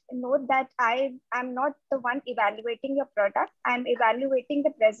note that I am not the one evaluating your product. I'm evaluating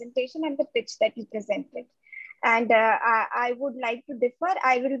the presentation and the pitch that you presented. And I would like to differ.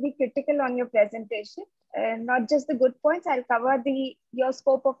 I will be critical on your presentation, not just the good points. I'll cover your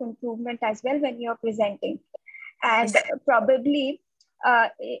scope of improvement as well when you're presenting. And probably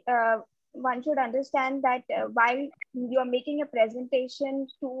one should understand that while you're making a presentation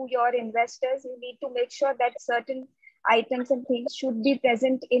to your investors, you need to make sure that certain items and things should be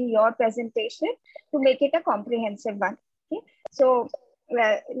present in your presentation to make it a comprehensive one. Okay, so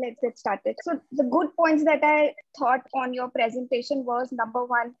let's get started. So the good points that I thought on your presentation was, number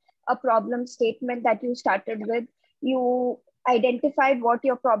one, a problem statement that you started with. You identified what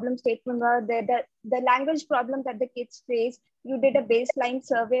your problem statement were, the language problem that the kids face. You did a baseline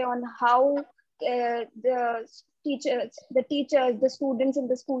survey on how the teachers, the students in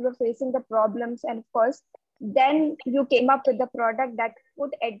the school were facing the problems. And of course, then you came up with the product that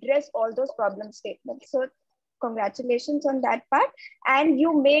would address all those problem statements. So congratulations on that part. And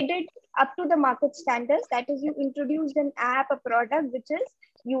you made it up to the market standards. That is, you introduced an app, a product which is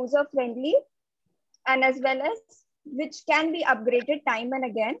user-friendly, and as well as which can be upgraded time and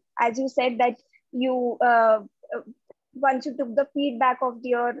again. As you said that you, once you took the feedback of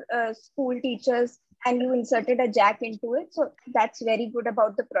your school teachers and you inserted a jack into it. So that's very good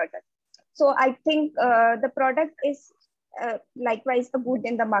about the product. So I think the product is likewise a good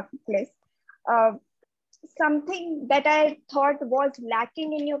in the marketplace. Something that I thought was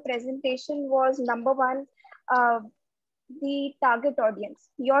lacking in your presentation was number one, the target audience.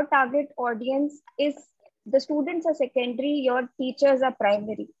 Your target audience is the students are secondary, your teachers are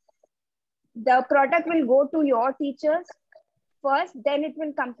primary. The product will go to your teachers first, then it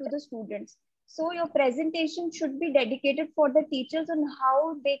will come to the students. So your presentation should be dedicated for the teachers on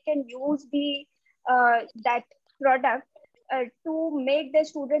how they can use the that product to make the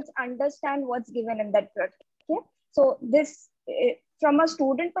students understand what's given in that product. Okay, so this from a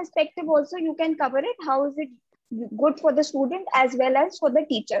student perspective also you can cover it. How is it good for the student as well as for the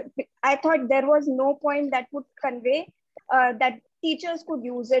teacher? I thought there was no point that would convey that teachers could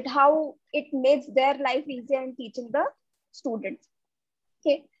use it, how it makes their life easier in teaching the students.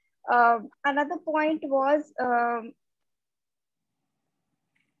 Okay. Another point was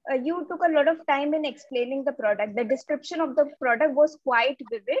you took a lot of time in explaining the product. The description of the product was quite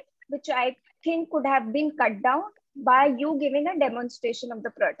vivid, which I think could have been cut down by you giving a demonstration of the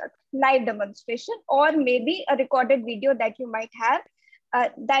product, live demonstration, or maybe a recorded video that you might have.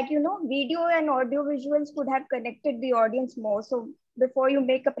 That, you know, video and audio visuals could have connected the audience more. So before you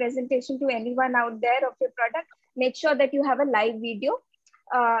make a presentation to anyone out there of your product, make sure that you have a live video.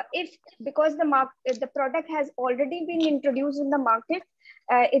 Because the product has already been introduced in the market,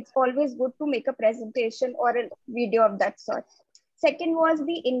 it's always good to make a presentation or a video of that sort. Second was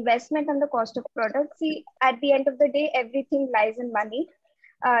the investment and the cost of product. See, at the end of the day, everything lies in money.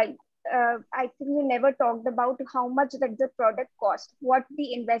 I think we never talked about how much that the product cost, what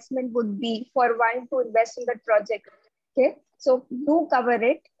the investment would be for one to invest in that project. Okay, so do cover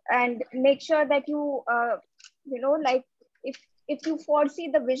it and make sure that you, you know, like if you foresee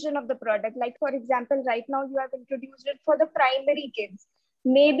the vision of the product, like for example, right now you have introduced it for the primary kids.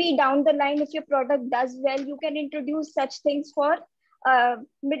 Maybe down the line, if your product does well, you can introduce such things for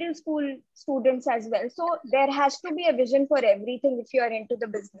middle school students as well. So there has to be a vision for everything if you are into the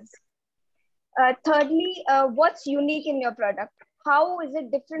business. Thirdly, what's unique in your product? How is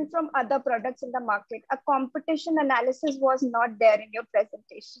it different from other products in the market? A competition analysis was not there in your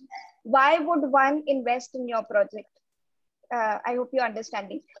presentation. Why would one invest in your project? I hope you're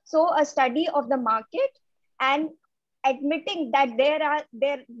understanding. So a study of the market and admitting that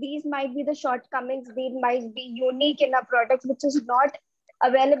these might be the shortcomings, these might be unique in our products, which is not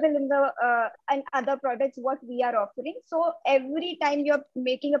available in the and other products what we are offering. So every time you're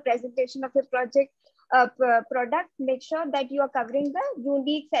making a presentation of your project product, make sure that you are covering the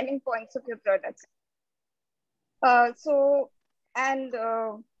unique selling points of your products.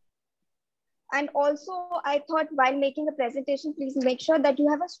 And also, I thought while making a presentation, please make sure that you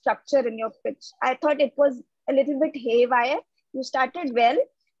have a structure in your pitch. I thought it was a little bit haywire. You started well,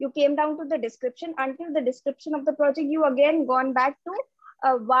 you came down to the description. Until the description of the project, you again gone back to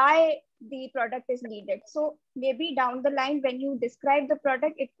why the product is needed. So maybe down the line, when you describe the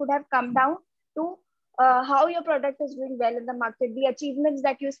product, it could have come down to how your product is doing well in the market. The achievements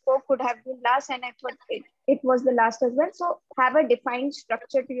that you spoke could have been last, and I thought it was the last as well. So have a defined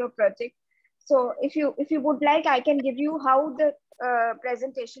structure to your project. So if you would like, I can give you how the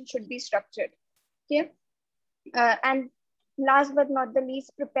presentation should be structured. Okay. And last but not the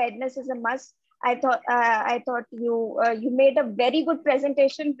least, preparedness is a must. I thought you made a very good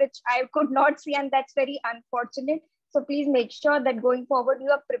presentation, which I could not see, and that's very unfortunate. So please make sure that going forward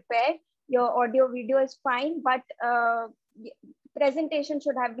you are prepared. Your audio video is fine, but presentation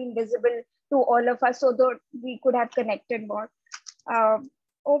should have been visible to all of us so that we could have connected more.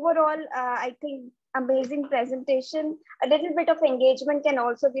 Overall, I think amazing presentation. A little bit of engagement can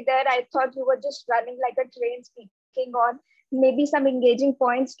also be there. I thought you were just running like a train, speaking on maybe some engaging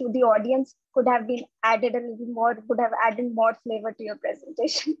points to the audience could have been added a little more, could have added more flavor to your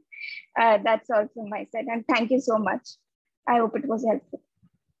presentation. That's all from my side. And thank you so much. I hope it was helpful.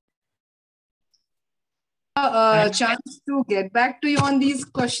 Chance to get back to you on these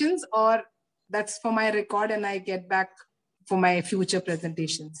questions, or that's for my record and I get back for my future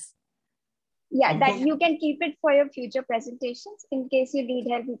presentations? Yeah, that you can keep it for your future presentations. In case you need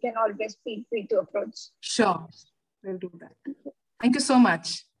help, you can always feel free to approach. Sure, we'll do that. Thank you so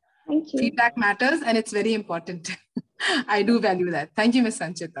much. Thank you. Feedback matters and it's very important. I do value that. Thank you, Ms.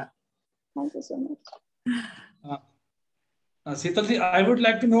 Sanchita. Thank you so much. Sheetal, I would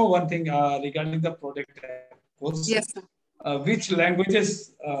like to know one thing regarding the product. Yes, sir. Which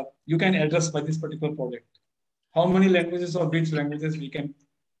languages you can address by this particular product? How many languages or which languages we can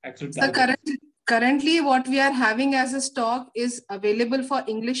actually target? So currently what we are having as a stock is available for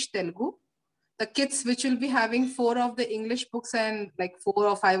English, Telugu. the kits which will be having 4 of the English books and like 4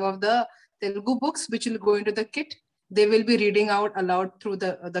 or 5 of the Telugu books, which will go into the kit. They will be reading out aloud through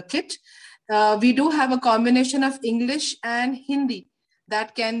the kit. We do have a combination of English and Hindi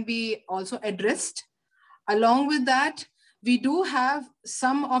that can be also addressed. Along with that, we do have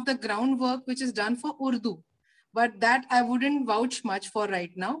some of the groundwork which is done for Urdu, but that I wouldn't vouch much for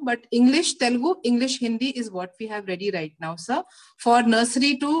right now. But English, Telugu, English, Hindi is what we have ready right now, sir, for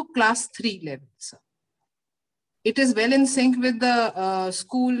nursery to class 3 level, sir. It is well in sync with the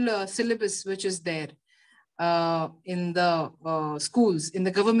school syllabus which is there in the schools, in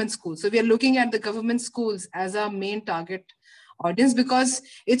the government schools. So we are looking at the government schools as our main target audience, because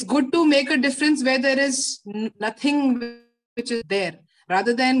it's good to make a difference where there is nothing which is there,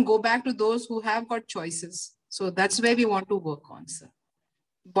 rather than go back to those who have got choices. So that's where we want to work on, sir.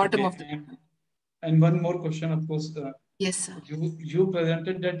 Bottom of the... And one more question, of course. Yes, sir. You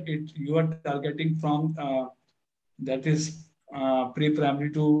presented that you are targeting from that is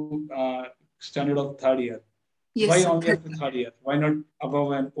pre-primary to standard of 3rd year. Yes, why sir. only up to 3rd year? Why not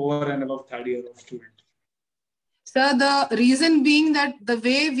above and over and above 3rd year of student? Sir, the reason being that the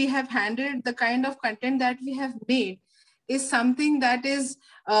way we have handled the kind of content that we have made is something that is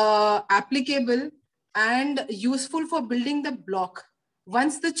applicable and useful for building the block.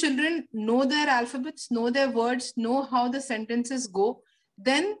 Once the children know their alphabets, know their words, know how the sentences go,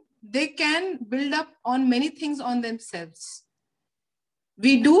 then they can build up on many things on themselves.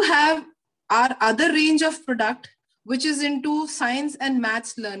 We do have our other range of product, which is into science and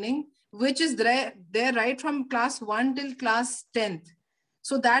maths learning, which is there right from class 1 till class 10th.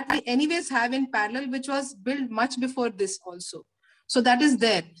 So that we anyways have in parallel, which was built much before this also. So that is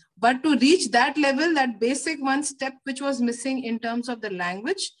there. But to reach that level, that basic one step which was missing in terms of the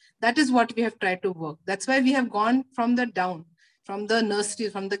language, that is what we have tried to work. That's why we have gone from the down, from the nursery,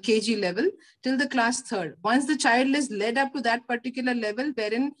 from the KG level till the class 3rd. Once the child is led up to that particular level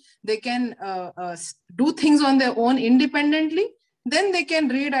wherein they can do things on their own independently, then they can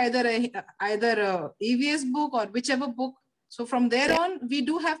read either a EVS book or whichever book. So from there on, we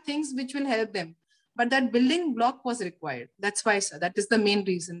do have things which will help them. But that building block was required. That's why, sir, that is the main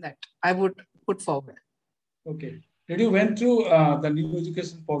reason that I would put forward. Okay. Did you went through the new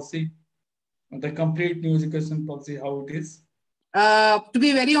education policy, the complete new education policy, how it is? To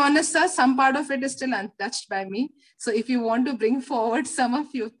be very honest, sir, some part of it is still untouched by me. So if you want to bring forward some of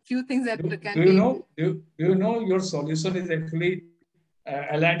few things that can be... Do you know your solution is actually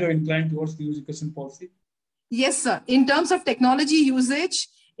aligned or inclined towards new education policy? Yes, sir. In terms of technology usage,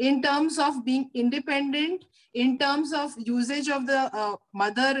 in terms of being independent, in terms of usage of the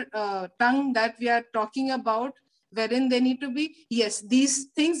mother tongue that we are talking about, wherein they need to be, yes, these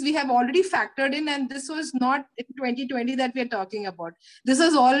things we have already factored in, and this was not in 2020 that we are talking about. This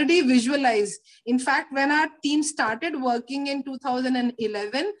was already visualized. In fact, when our team started working in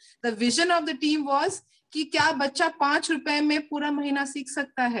 2011, the vision of the team was कि क्या बच्चा 5 रुपए में पूरा महीना सीख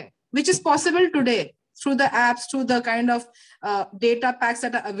सकता है, which is possible today through the apps, through the kind of data packs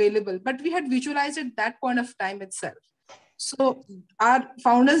that are available. But we had visualized at that point of time itself. So our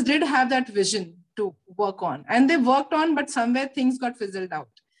founders did have that vision to work on, and they worked on, but somewhere things got fizzled out.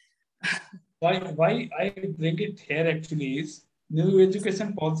 Why I bring it here actually is new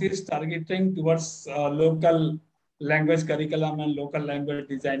education policy is targeting towards local language curriculum and local language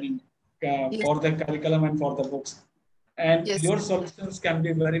designing for the curriculum and for the books. And your solutions can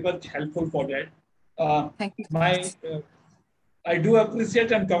be very much helpful for that. Thank you. I do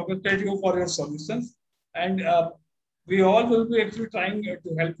appreciate and congratulate you for your solutions. And we all will be actually trying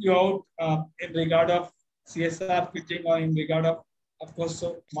to help you out in regard of CSR pitching or in regard of course,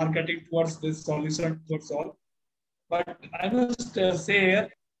 so marketing towards this solution towards all. But I must say here,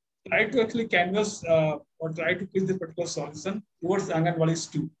 try to actually canvas or try to pitch the particular solution towards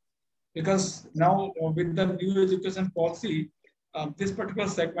Anganwadis too. Because now with the new education policy, this particular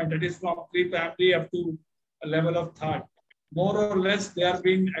segment, that is from pre-primary up to a level of 3rd, more or less they are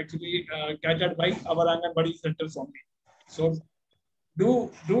being actually catered by our Anganwadi centers only. So do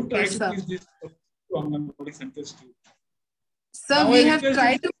try to pitch this to Anganwadi centers too. So we have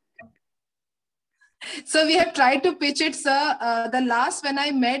tried to. So we have tried to pitch it, sir. The last when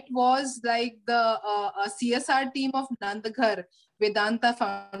I met was like the CSR team of Nandaghar, Vedanta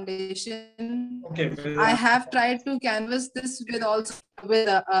Foundation. Okay. I have tried to canvas this with also with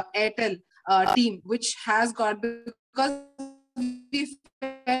Airtel team, which has got, because we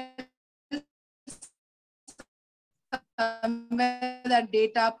felt somewhere that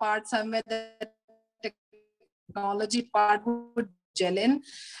data part, somewhere the technology part would gel in.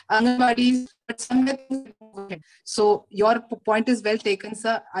 Anganwadis, but somewhere so your point is well taken,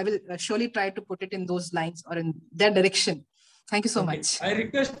 sir. I will surely try to put it in those lines or in that direction. Thank you so much. I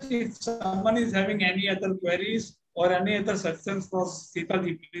request if someone is having any other queries or any other suggestions for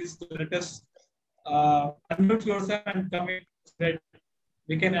Sheetal, please let us unmute yourself and come in so that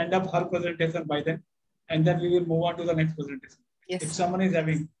we can end up her presentation by then, and then we will move on to the next presentation. Yes. If someone is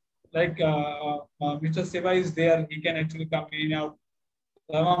having, like Mr. Seva is there, he can actually come in out.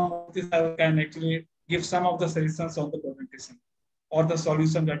 Rama can actually give some of the suggestions on the presentation or the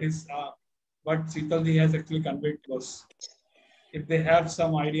solution, that is what Sheetal has actually conveyed to us. If they have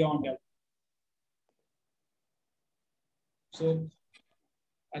some idea on that. So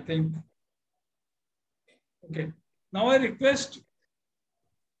I think, okay. Now I request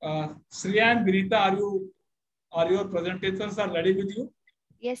Shreya and Binita, are your presentations are ready with you?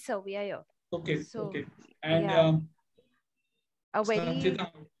 Yes, sir, we are here. Okay, so, okay. And yeah, a very,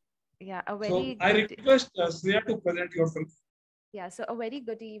 Sanchita, yeah, a very so I request Shreya to present yourself. Yeah, so a very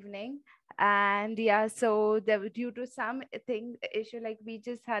good evening. And yeah, so there, due to some thing issue, like we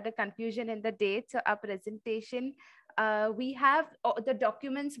just had a confusion in the dates. So our presentation, we have the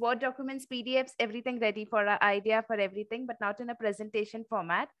documents, Word documents, PDFs, everything ready for our idea, for everything, but not in a presentation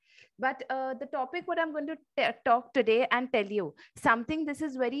format. But the topic what I'm going to talk today and tell you something, this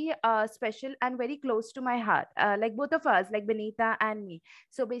is very special and very close to my heart, like both of us, like Binita and me.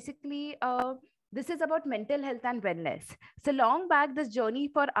 So basically, this is about mental health and wellness. So long back, this journey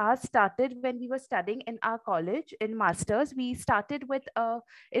for us started when we were studying in our college in masters. We started with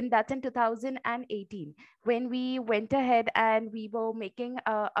in 2018, when we went ahead and we were making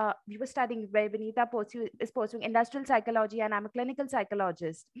we were studying, where Binita is pursuing industrial psychology and I'm a clinical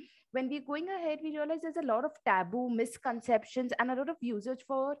psychologist. When we're going ahead, we realize there's a lot of taboo, misconceptions, and a lot of usage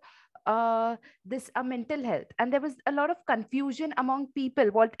for this mental health, and there was a lot of confusion among people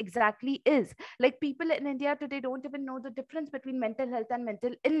what exactly is. Like, people in India today don't even know the difference between mental health and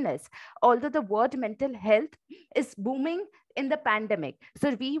mental illness, although the word mental health is booming in the pandemic.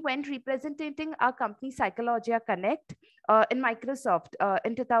 So we went representing our company Psychologia Connect in Microsoft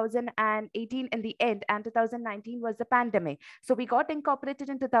in 2018 in the end, and 2019 was the pandemic. So we got incorporated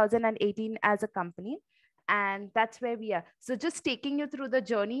in 2018 as a company, and that's where we are. So just taking you through the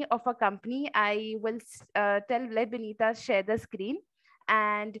journey of a company, I will let Binita share the screen,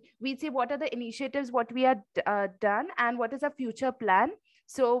 and we'll see what are the initiatives, what we have done, and what is our future plan.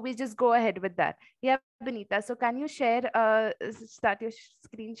 So we just go ahead with that. Yeah, Binita, so can you share, start your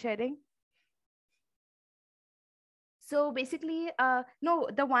screen sharing? So basically, no,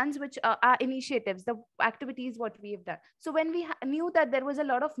 the ones which are initiatives, the activities, what we have done. So when we knew that there was a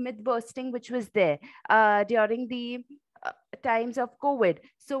lot of myth bursting, which was there during the times of COVID.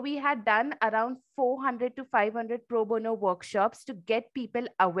 So we had done around 400 to 500 pro bono workshops to get people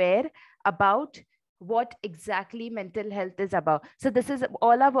aware about what exactly mental health is about. So this is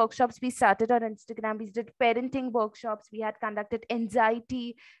all our workshops. We started on Instagram. We did parenting workshops. We had conducted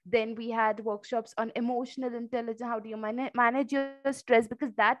anxiety. Then we had workshops on emotional intelligence. How do you manage your stress?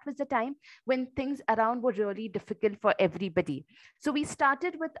 Because that was the time when things around were really difficult for everybody. So we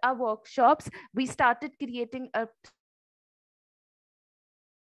started with our workshops. We started creating a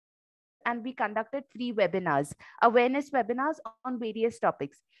and we conducted free webinars, awareness webinars on various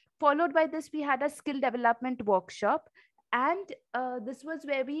topics. Followed by this, we had a skill development workshop. And this was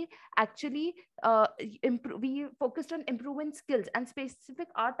where we actually we focused on improving skills, and specific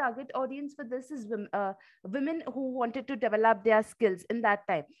our target audience for this is women who wanted to develop their skills in that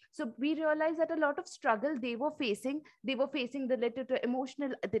time. So we realized that a lot of struggle they were facing related to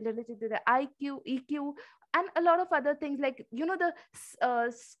emotional, related to the IQ, EQ, and a lot of other things, like, you know, the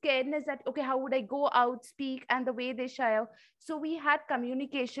scaredness that, okay, how would I go out, speak, and the way they shy out. So we had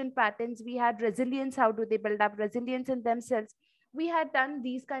communication patterns, we had resilience, how do they build up resilience in themselves. We had done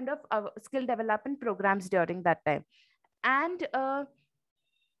these kind of skill development programs during that time. And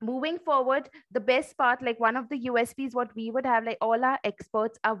moving forward, the best part, like one of the USPs what we would have, like all our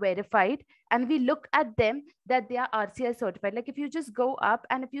experts are verified, and we look at them that they are RCS certified. Like if you just go up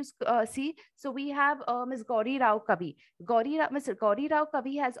and if you see, so we have Ms. Gauri Rao Kavi. Ms. Gauri Rao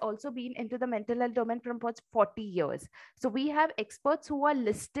Kavi has also been into the mental health domain from about 40 years. So we have experts who are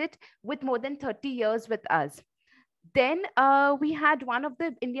listed with more than 30 years with us. Then we had one of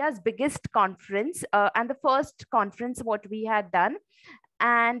the India's biggest conference and the first conference what we had done,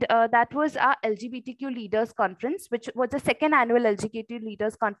 and that was our LGBTQ Leaders Conference, which was the second annual LGBTQ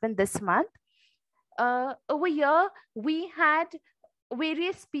Leaders Conference this month. Over here, we had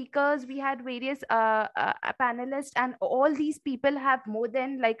various speakers, we had various panelists, and all these people have more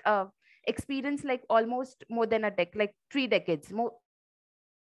than like experience, like almost more than a decade, like 3 decades, more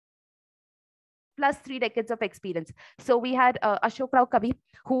plus 3 decades of experience. So we had Ashok Rao Kavi,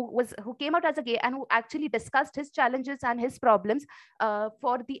 who came out as a gay and who actually discussed his challenges and his problems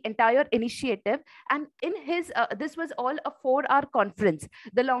for the entire initiative. And in his this was all a 4-hour conference,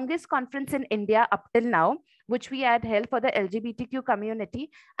 the longest conference in India up till now, which we had held for the LGBTQ community.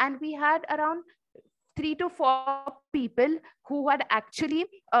 And we had around 3 to 4 people who had actually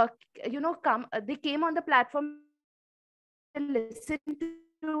come, they came on the platform, they listened to,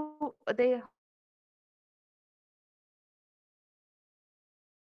 they heard the conversation, and they actually contributed to the conversation. So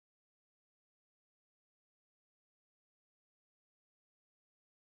we had Ashok Rao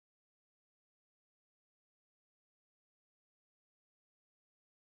Kavi, who actually discussed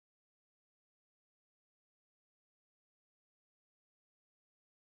his challenges and his problems for the entire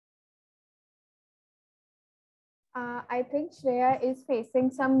initiative. And we had I think Shreya is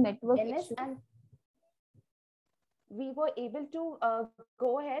facing some network awareness, issue. and we were able to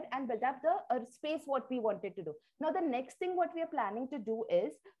go ahead and build up the space what we wanted to do. Now the next thing what we are planning to do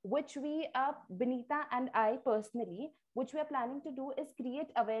is, which we Binita and I personally, which we are planning to do is create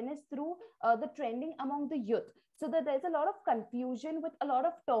awareness through the trending among the youth, so that there's a lot of confusion with a lot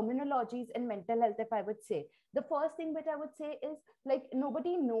of terminologies in mental health. If I would say, the first thing which I would say is, like,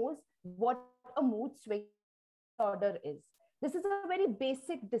 nobody knows what a mood swing disorder is. This is a very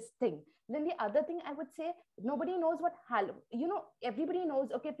basic thing. Then the other thing I would say, nobody knows what everybody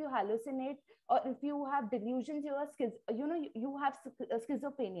knows, okay, if you hallucinate or if you have delusions, you are you have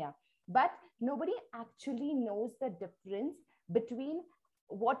schizophrenia. But nobody actually knows the difference between,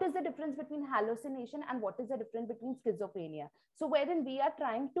 what is the difference between hallucination and what is the difference between schizophrenia. So wherein we are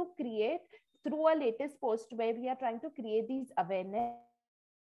trying to create, through our latest post, where we are trying to create these awareness,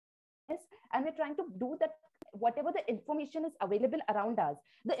 and we're trying to do that. Whatever the information is available around us,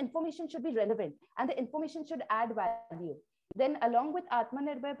 the information should be relevant and the information should add value. Then along with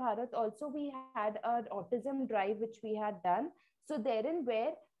Atmanirbhar Bharat also, we had an autism drive which we had done. So therein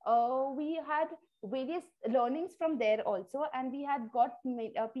where we had various learnings from there also, and we had got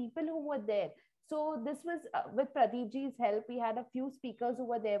people who were there. So this was with Pradeep ji's help. We had a few speakers who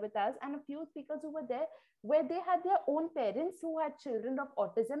were there with us, and a few speakers who were there where they had their own parents who had children of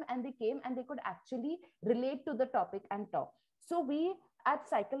autism, and they came and they could actually relate to the topic and talk. So we at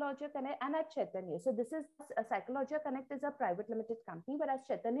Psychology Connect and at Chaitanya. So this is Psychology Connect is a private limited company, whereas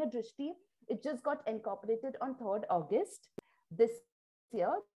Chaitanya Drishti, it just got incorporated on 3rd August this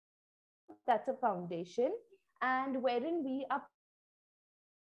year. That's a foundation, and wherein we are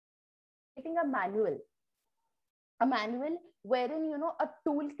planning to creating a manual wherein, a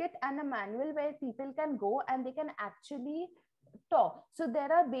toolkit and a manual where people can go and they can actually talk. So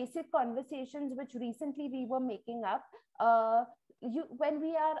there are basic conversations which recently we were making up.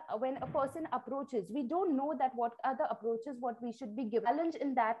 When a person approaches, we don't know that what are the approaches what we should be given. Challenge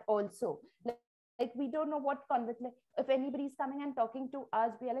in that also, like we don't know what if anybody is coming and talking to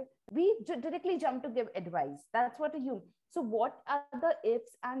us, we are like, directly jump to give advice. That's what a human. So what are the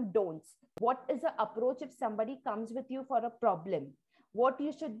ifs and don'ts? What is the approach if somebody comes with you for a problem? What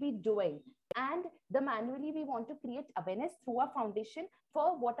you should be doing? And the manually we want to create awareness through our foundation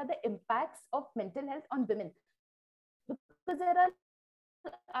for what are the impacts of mental health on women. Because there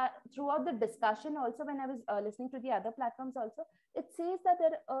are throughout the discussion also, when I was listening to the other platforms also, it says that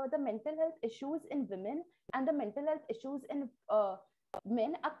the mental health issues in women and the mental health issues in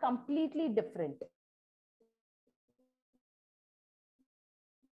men are completely different.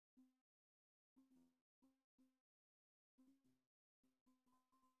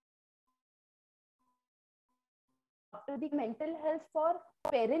 After the mental health for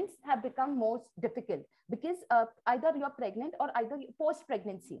parents have become most difficult, because either you're pregnant or either post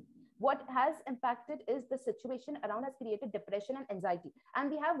pregnancy, what has impacted is the situation around has created depression and anxiety. And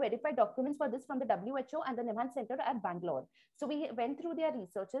we have verified documents for this from the WHO and the Nimhan Center at Bangalore. So we went through their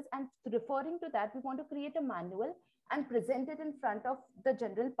researches, and referring to that, we want to create a manual and present it in front of the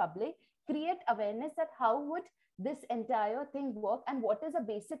general public, create awareness that how would this entire thing work and what is a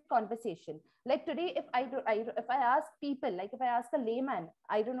basic conversation. Like today, if I ask people, like if I ask a layman,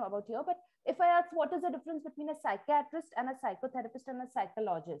 I don't know about you, but if I ask what is the difference between a psychiatrist and a psychotherapist and a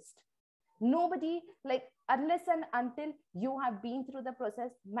psychologist, nobody, like, unless and until you have been through the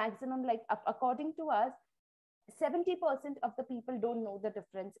process, maximum, like according to us, 70% of the people don't know the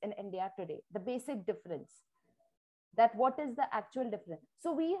difference in India today, the basic difference, that what is the actual difference.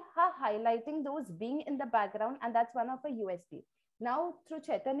 So we are highlighting those being in the background, and that's one of a USP. Now through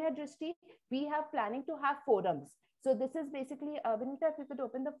Chaitanya Drishti, we have planning to have forums. So this is basically, Binita, if you could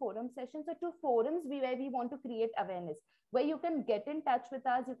open the forum session. So two forums where we want to create awareness, where you can get in touch with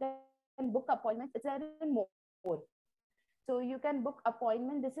us, you can book appointments. It's there in more. So you can book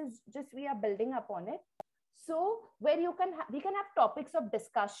appointment. This is just, we are building upon it. So where you can we can have topics of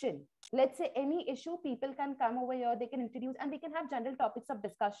discussion. Let's say any issue, people can come over here, they can introduce, and we can have general topics of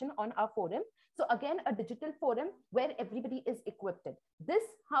discussion on our forum. So again, a digital forum where everybody is equipped. This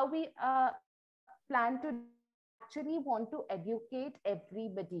how we plan to do. We actually want to educate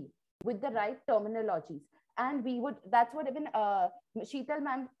everybody with the right terminologies. And we would, that's what even Sheetal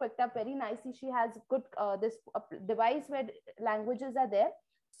ma'am picked up very nicely. She has good this device where languages are there.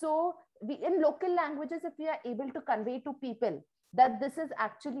 So we, in local languages, if we are able to convey to people that this is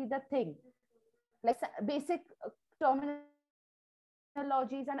actually the thing, like basic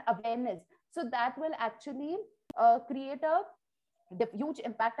terminologies and awareness, so that will actually create a huge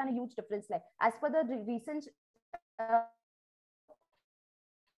impact and a huge difference. Like as per the recent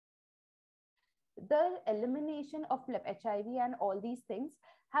the elimination of HIV and all these things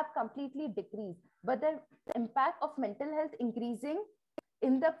have completely decreased, but the impact of mental health increasing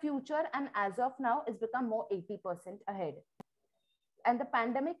in the future, and as of now it's become more 80% ahead. And the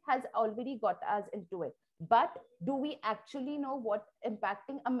pandemic has already got us into it. But do we actually know what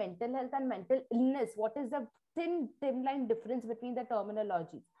impacting a mental health and mental illness? What is the thin line difference between the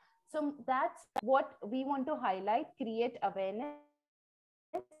terminologies? So that's what we want to highlight, create awareness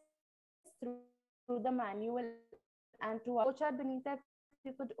through the manual and through our chat. Binita, if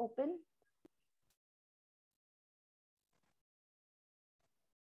you could open.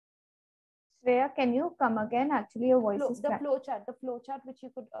 Shreya, can you come again? Actually, your voice is the flow chart which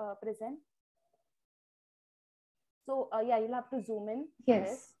you could present. So yeah, you'll have to zoom in.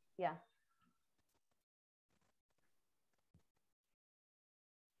 Yes. Yeah.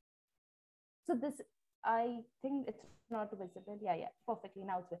 So this, I think it's not visible. Yeah, perfectly.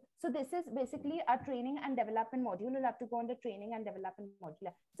 Now it's visible. So this is basically our training and development module. You'll have to go on the training and development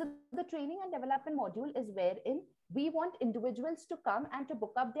module. So the training and development module is wherein we want individuals to come and to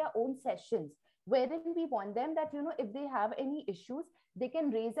book up their own sessions, wherein we want them that, you know, if they have any issues, they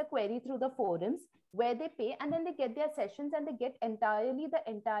can raise a query through the forums where they pay, and then they get their sessions and they get entirely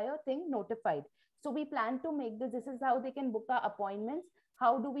the entire thing notified. So we plan to make this is how they can book our appointments.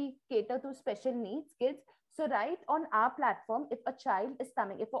 How do we cater to special needs kids? So right on our platform, if a child is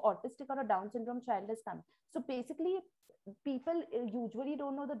coming, if an autistic or a Down syndrome child is coming, so basically people usually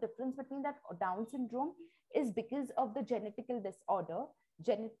don't know the difference between that Down syndrome is because of the genetical disorder,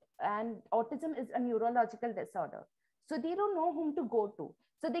 and autism is a neurological disorder. So they don't know whom to go to.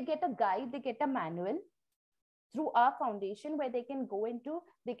 So they get a guide, they get a manual through our foundation where they can go into,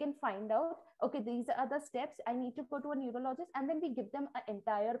 they can find out, okay, these are the steps, I need to go to a neurologist, and then we give them an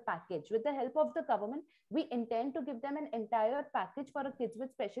entire package. With the help of the government, we intend to give them an entire package for a kids with,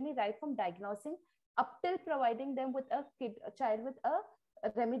 especially right from diagnosing up till providing them with a child with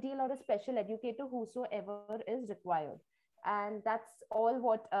a remedial or a special educator, whosoever is required. And that's all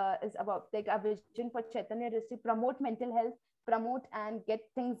what is about. Like our vision for Chaitanya is to promote mental health, promote and get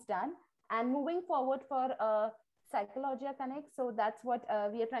things done, and moving forward for Psychologia Connect. So that's what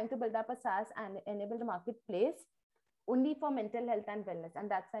we are trying to build up a SaaS and enable the marketplace only for mental health and wellness,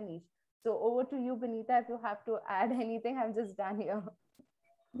 and that's a niche. So over to you, Binita, if you have to add anything. I'm just done here.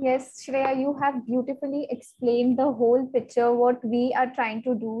 Yes, Shreya, you have beautifully explained the whole picture, what we are trying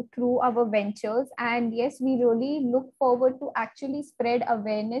to do through our ventures. And yes, we really look forward to actually spread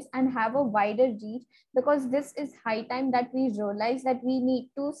awareness and have a wider reach, because this is high time that we realize that we need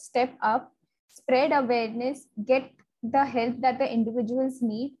to step up, spread awareness, get the help that the individuals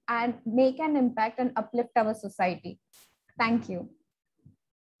need, and make an impact and uplift our society. Thank you.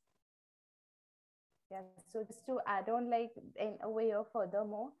 Yeah, so just to add on, like in a way or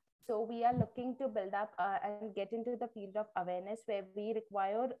furthermore, so we are looking to build up and get into the field of awareness where we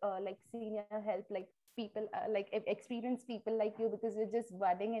require like senior help, like people like experienced people like you, because you're just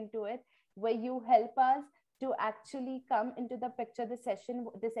budding into it, where you help us to actually come into the picture. This session,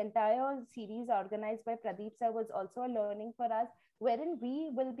 this entire series organized by Pradeep sir was also a learning for us, wherein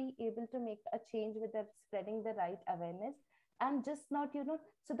we will be able to make a change with the spreading the right awareness. And just not, you know,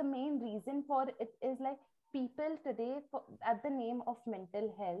 so the main reason for it is like people today at the name of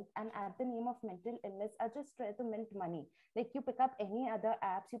mental health and at the name of mental illness are just trying to mint money. Like you pick up any other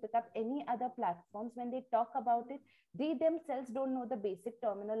apps, you pick up any other platforms, when they talk about it, they themselves don't know the basic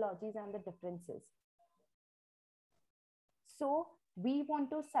terminologies and the differences. So we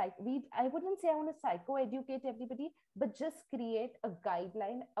want to I wouldn't say I want to psycho educate everybody, but just create a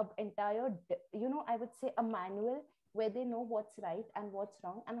guideline of entire, you know, I would say a manual where they know what's right and what's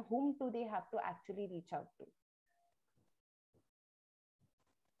wrong, and whom do they have to actually reach out to.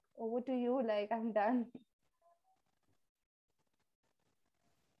 Over to you, like I'm done.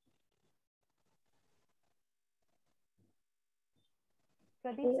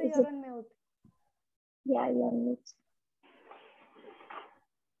 Pradeep, so Is you're it? on mute. Yeah, you're on mute.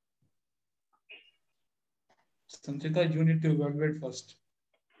 Sanchita, you need to evaluate first.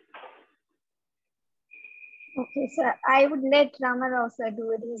 Okay, so I would let Rama also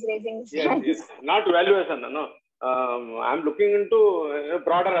do it. He's raising his Yes, hand. yes. Not evaluation, no. I'm looking into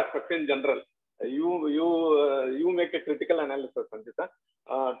broader aspects in general. You make a critical analysis, Sanchita.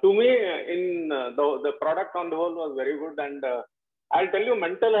 To me, in the product on the whole was very good, and I'll tell you,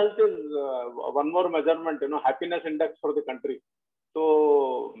 mental health is one more measurement. Happiness index for the country.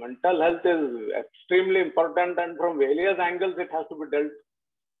 So mental health is extremely important, and from various angles, it has to be dealt.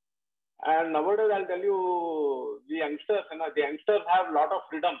 And nowadays, I'll tell you, the youngsters have a lot of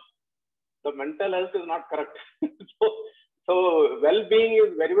freedom. The mental health is not correct. so well-being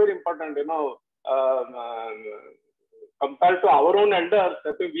is very, very important. Compared to our own elders,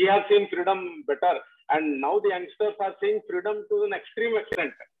 I think we have seen freedom better, and now the youngsters are seeing freedom to an extreme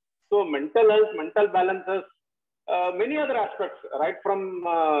extent. So mental health, mental balances, many other aspects, right from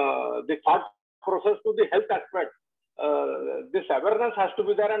the thought process to the health aspect. This awareness has to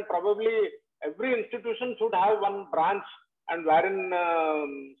be there, and probably every institution should have one branch and wherein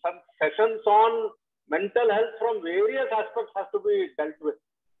some sessions on mental health from various aspects has to be dealt with.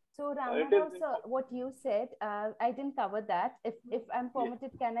 So Rama, sir, what you said, I didn't cover that. If I'm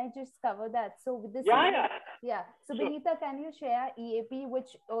permitted, can I just cover that? So this yeah. So sure. Binita, can you share EAP,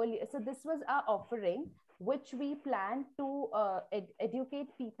 which earlier, so this was our offering, which we plan to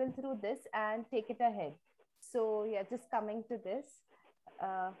educate people through this and take it ahead. So yeah, just coming to this.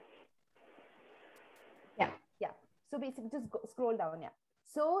 Yeah. So basically just scroll down. Yeah.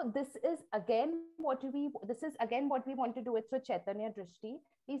 So this is again what we want to do it through Chaitanya Drishti.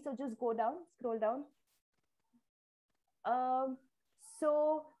 Please, so just go down, scroll down.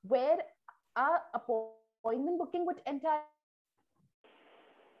 So where our appointment booking would entirely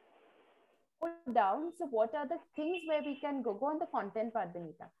down. So what are the things where we can go on the content part,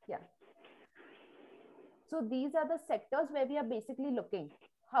 Binita? Yeah. So these are the sectors where we are basically looking.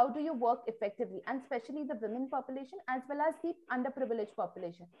 How do you work effectively, and especially the women population as well as the underprivileged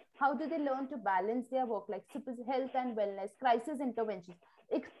population? How do they learn to balance their work, like health and wellness, crisis interventions?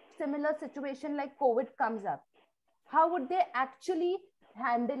 If similar situation like COVID comes up, how would they actually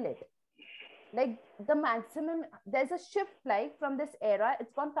handle it? Like the maximum, there's a shift like from this era,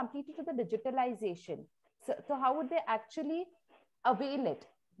 it's gone completely to the digitalization. So how would they actually avail it?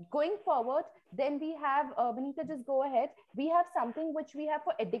 Going forward, then we have, Binita, just go ahead. We have something which we have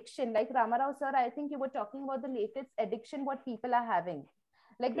for addiction, like Ramarao sir, I think you were talking about the latest addiction, what people are having.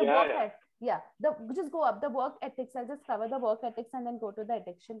 Like the just go up, the work ethics. I'll just cover the work ethics and then go to the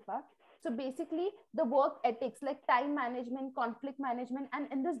addiction part. So basically the work ethics, like time management, conflict management,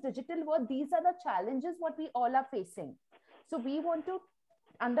 and in this digital world, these are the challenges what we all are facing. So we want to,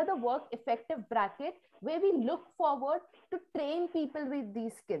 under the work effective bracket, where we look forward to train people with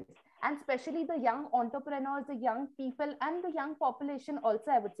these skills, and especially the young entrepreneurs, the young people, and the young population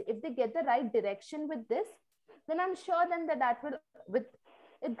also, I would say, if they get the right direction with this, then I'm sure then that will, with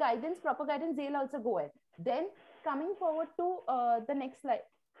it guidance, proper guidance, they'll also go ahead. Then coming forward to the next slide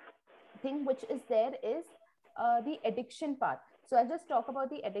thing which is there is the addiction part. So I'll just talk about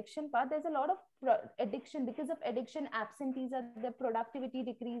the addiction part. There's a lot of addiction. Because of addiction, absentees are the productivity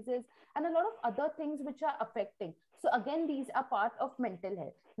decreases, and a lot of other things which are affecting. So again, these are part of mental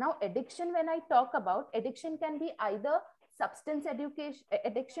health. Now, addiction, when I talk about addiction, can be either substance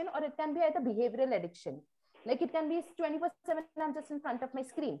addiction, or it can be either behavioral addiction. Like it can be 24/7, I'm just in front of my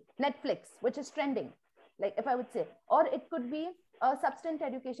screen, Netflix, which is trending, like if I would say, or it could be substance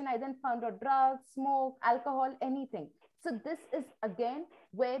education. I then found out drugs, smoke, alcohol, anything. So this is again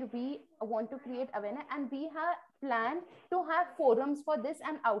where we want to create awareness, and we have planned to have forums for this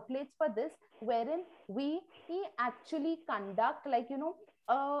and outlets for this, wherein we actually conduct, like,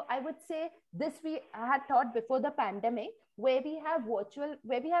 I would say this we had thought before the pandemic, where we have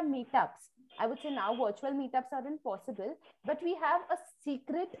meetups. I would say now virtual meetups are impossible, but we have a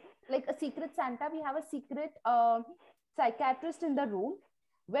secret, like a secret Santa. We have a secret psychiatrist in the room,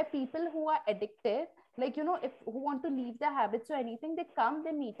 where people who are addicted, like, if who want to leave their habits or anything, they come,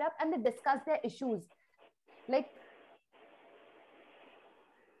 they meet up, and they discuss their issues. Like,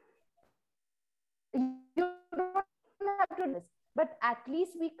 you don't have to do this, but at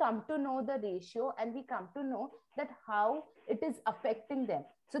least we come to know the ratio, and we come to know that how it is affecting them.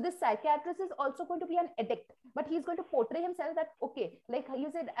 So this psychiatrist is also going to be an addict, but he's going to portray himself that, okay, like you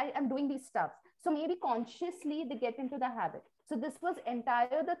said, I am doing these stuff. So maybe consciously they get into the habit. So this was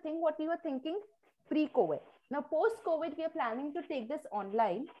entire the thing what we were thinking pre-COVID. Now post-COVID, we are planning to take this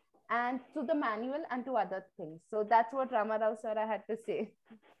online, and to the manual and to other things. So that's what Rama Rao sir I had to say.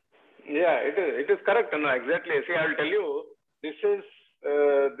 Yeah, it is correct. No, exactly. See, I'll tell you, this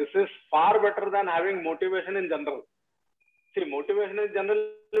is far better than having motivation in general. See, motivation in general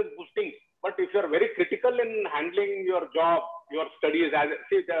is boosting, but if you're very critical in handling your job, your studies,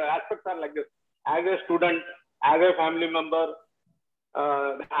 see, the aspects are like this: as a student, as a family member,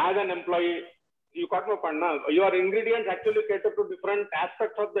 as an employee, you got my point. Now, your ingredients actually cater to different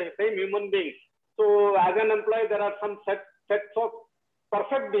aspects of the same human being. So, as an employee, there are some sets of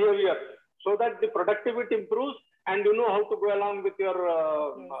perfect behavior so that the productivity improves and you know how to go along with your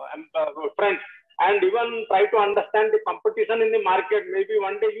friends, and even try to understand the competition in the market. Maybe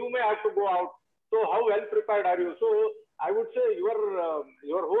one day you may have to go out. So, how well prepared are you? So, I would say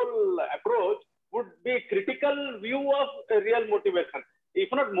your whole approach would be critical view of real motivation. If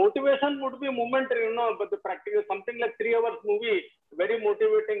not, motivation would be momentary, you know, but the practical, something like 3 hours movie, very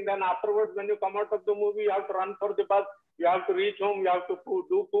motivating. Then afterwards, when you come out of the movie, you have to run for the bus, you have to reach home, you have to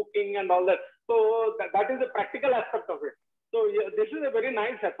do cooking and all that. So that is the practical aspect of it. So yeah, this is a very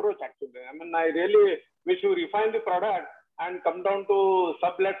nice approach actually. I mean, I really wish you refine the product and come down to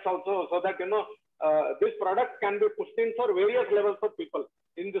sublets also, so that, you know, this product can be pushed in for various levels of people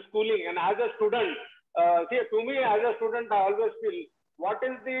in the schooling. And as a student, see, to me as a student, I always feel, what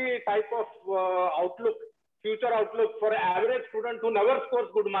is the type of future outlook for an average student who never scores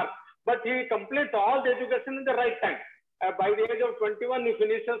good marks, but he completes all the education in the right time. By the age of 21, he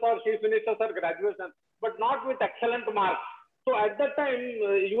finishes or she finishes her graduation, but not with excellent marks. So at that time,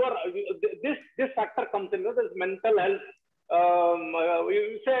 this factor comes in, this mental health.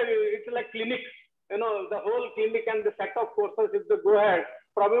 You say it's like clinic, you know, the whole clinic and the set of courses, if they go ahead,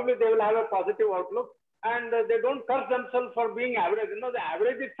 probably they will have a positive outlook. And they don't curse themselves for being average. You know, the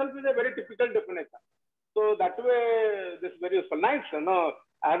average itself is a very typical definition. So that way, this is very useful. Nice. You know,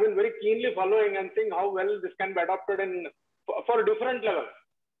 I have been very keenly following and seeing how well this can be adopted for different levels.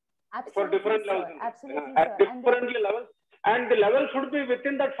 Absolutely, for different sir. levels. Absolutely, at sir. different levels. And the level should be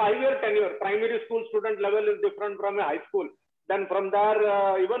within that 5-year tenure. Primary school student level is different from a high school. Then from there,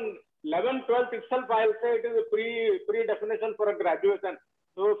 even 11th, 12th itself, I'll say it is a pre-definition for a graduation.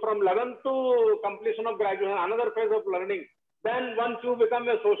 So from 11th to completion of graduation, another phase of learning. Then once you become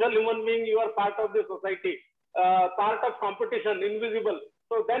a social human being, you are part of the society, part of competition, invisible.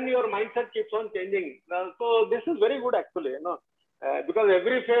 So then your mindset keeps on changing. So this is very good actually, you know, because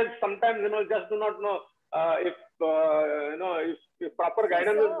every phase sometimes, you know, just do not know if proper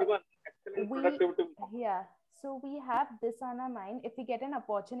guidance is given, excellent productivity. Yeah. So we have this on our mind. If we get an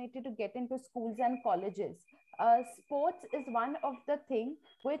opportunity to get into schools and colleges, sports is one of the things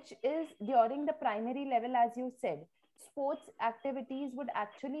which is during the primary level, as you said. Sports activities would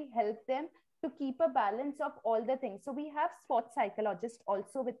actually help them to keep a balance of all the things. So we have sports psychologists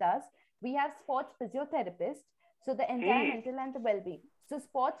also with us. We have sports physiotherapists. So the entire mental and the well-being. So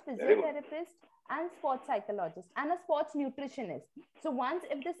sports physiotherapist and sports psychologist and a sports nutritionist. So once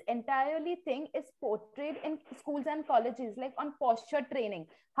if this entirely thing is portrayed in schools and colleges, like on posture training,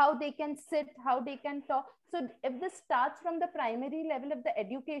 how they can sit, how they can talk. So if this starts from the primary level, if the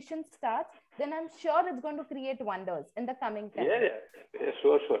education starts, then I'm sure it's going to create wonders in the coming time. Yeah,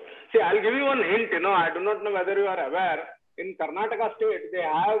 sure. See, I'll give you one hint. You know, I do not know whether you are aware. In Karnataka state, they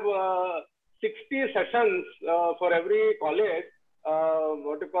have 60 sessions for every college,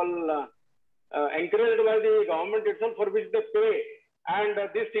 encouraged by the government itself, for which they pay. And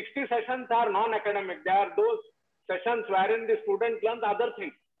these 60 sessions are non-academic. They are those sessions wherein the student learns other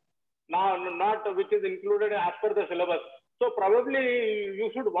things, now not which is included as per the syllabus. So probably you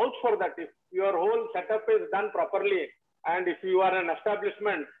should vouch for that. If your whole setup is done properly, and if you are an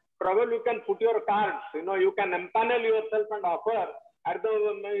establishment, probably you can put your cards. You know, you can empanel yourself and offer.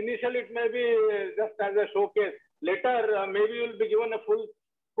 Initially, it may be just as a showcase. Later, maybe you will be given a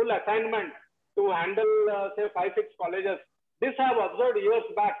full assignment to handle, say, 5-6 colleges. This I have observed years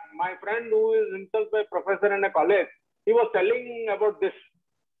back. My friend, who is himself a professor in a college, he was telling about this.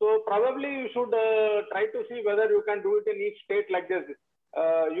 So probably you should try to see whether you can do it in each state like this.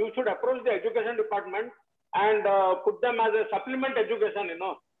 You should approach the education department and put them as a supplement education. You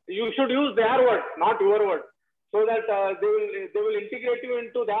know, you should use their words, not your words, so that they will integrate you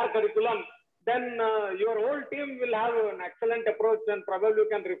into their curriculum. Then your whole team will have an excellent approach, and probably you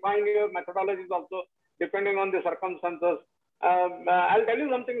can refine your methodologies also depending on the circumstances. I'll tell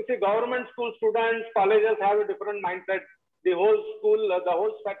you something. See, government school students, colleges have a different mindset. The whole school, the whole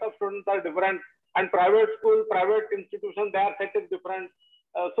set of students are different, and private school, private institutions, their set is different.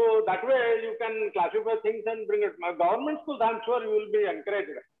 So that way you can classify things and bring it. Government schools, I'm sure you will be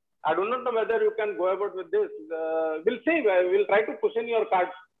encouraged. I do not know whether you can go about with this. We'll see. We'll try to push in your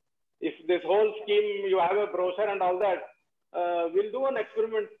cards. if this whole scheme, you have a brochure and all that, we'll do an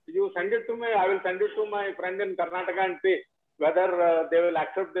experiment. You send it to me, I will send it to my friend in Karnataka and see whether they will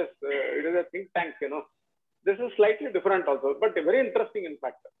accept this. It is a think tank, you know. This is slightly different also, but very interesting in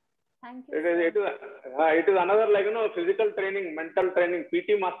fact. Thank you. It is another, like, you know, physical training, mental training.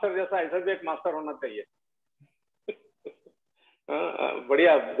 PT master जैसा ऐसा भी एक master होना चाहिए.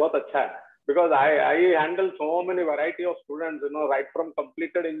 बढ़िया, बहुत अच्छा है. Because I handle so many variety of students, you know, right from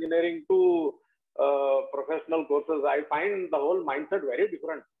completed engineering to professional courses. I find the whole mindset very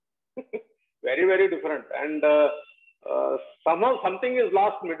different, very, very different. And somehow something is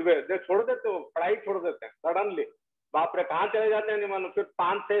lost midway. they छोड़ देते हो, पढ़ाई छोड़ देते हैं suddenly. बाप रे कहाँ चले जाते हैं नहीं मालूम. फिर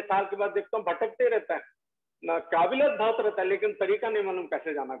 5-6 साल के बाद देखता हूँ भटकते ही रहता है ना, काबिलियत बहुत रहता है लेकिन तरीका नहीं मालूम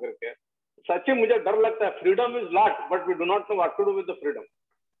कैसे जाना करके. सच्ची मुझे डर लगता है. Freedom is lot but we do not know what to do with the freedom.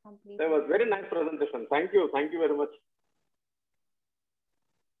 That was very nice presentation. Thank you very much.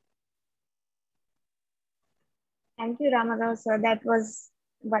 Thank you, Rama sir. That was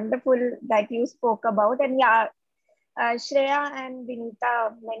wonderful that you spoke about. And yeah, Shreya and Binita,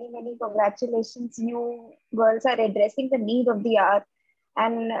 many, many congratulations. You girls are addressing the need of the hour.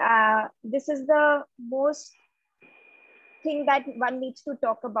 And this is the most thing that one needs to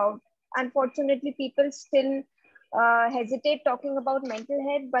talk about. Unfortunately, people still hesitate talking about mental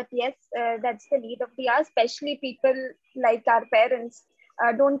health, but yes, that's the need of the hour, especially people like our parents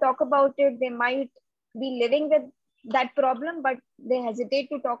don't talk about it. They might be living with that problem, but they hesitate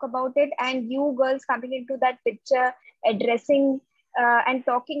to talk about it. And you girls coming into that picture, addressing and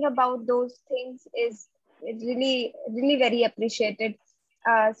talking about those things is really, really very appreciated.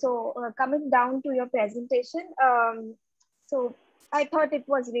 So coming down to your presentation, so I thought it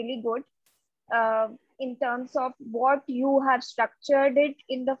was really good in terms of what you have structured it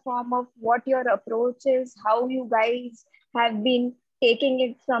in the form of what your approach is, how you guys have been taking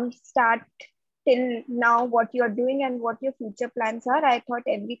it from start till now, what you're doing and what your future plans are. I thought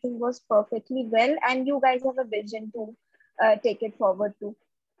everything was perfectly well, and you guys have a vision to take it forward to,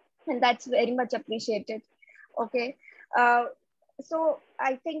 and that's very much appreciated. Okay, so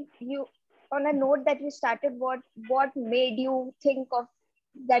I think you, on a note that you started, what made you think of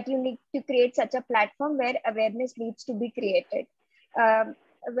that you need to create such a platform where awareness needs to be created?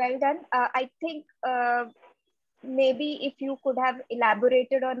 Well done. I think maybe if you could have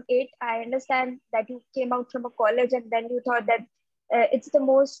elaborated on it. I understand that you came out from a college and then you thought that it's the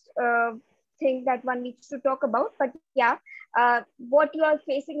most thing that one needs to talk about. But yeah, what you are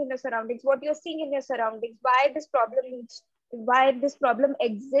facing in your surroundings, what you're seeing in your surroundings, why this problem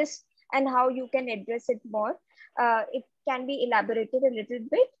exists, and how you can address it more. It can be elaborated a little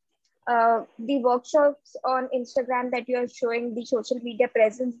bit. The workshops on Instagram that you are showing, the social media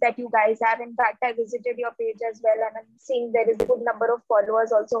presence that you guys have. In fact, I visited your page as well, and I'm seeing there is a good number of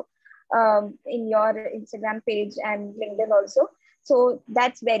followers also in your Instagram page and LinkedIn also. So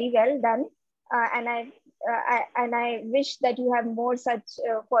that's very well done. And I wish that you have more such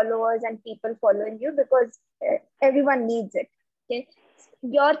followers and people following you, because everyone needs it. Okay.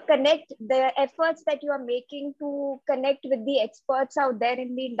 The efforts that you are making to connect with the experts out there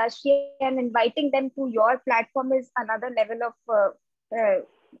in the industry and inviting them to your platform is another level of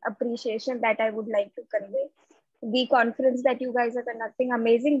appreciation that I would like to convey. The conference that you guys are conducting,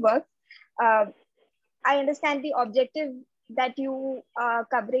 amazing work. I understand the objective that you are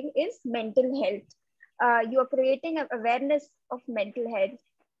covering is mental health. You are creating an awareness of mental health,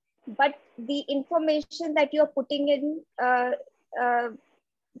 but the information that you're putting in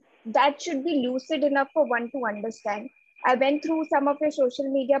that should be lucid enough for one to understand. I went through some of your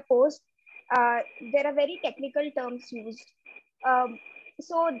social media posts. There are very technical terms used.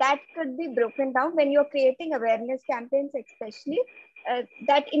 So that could be broken down when you're creating awareness campaigns, especially.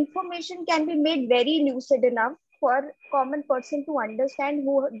 That information can be made very lucid enough for common person to understand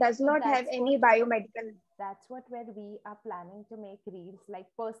who does not have any biomedical. That's where we are planning to make reels, like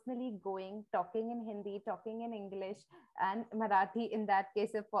personally going, talking in Hindi, talking in English and Marathi in that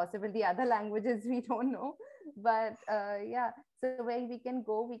case, if possible. The other languages we don't know, but yeah, so where we can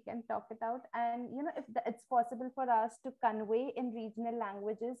go, we can talk it out. And if it's possible for us to convey in regional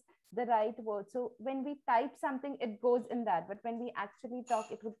languages the right word, so when we type something, it goes in that, but when we actually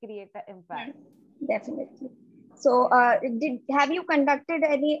talk, it would create an impact. Definitely. So have you conducted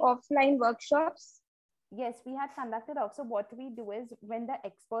any offline workshops? Yes, we had conducted also. What we do is, when the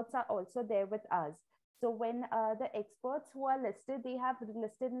experts are also there with us, so when the experts who are listed, they have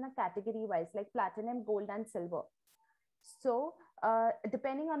listed in a category wise, like platinum, gold and silver. So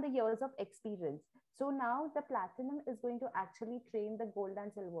depending on the years of experience. So now the platinum is going to actually train the gold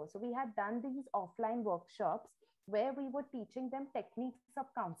and silver. So we had done these offline workshops where we were teaching them techniques of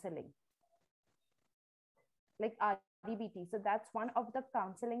counseling, like RDBT. So that's one of the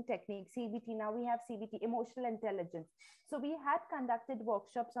counseling techniques. CBT, now we have CBT, emotional intelligence. So we had conducted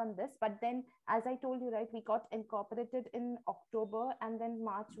workshops on this, but then, as I told you, right, we got incorporated in October, and then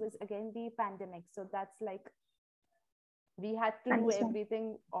March was again the pandemic. So that's like, we had to do Understand.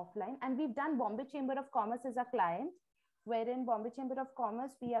 everything offline. And we've done Bombay Chamber of Commerce as a client, wherein Bombay Chamber of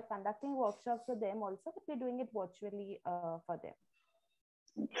Commerce, we are conducting workshops for them also, but we're doing it virtually for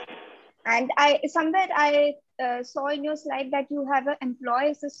them. And I somewhere I saw in your slide that you have an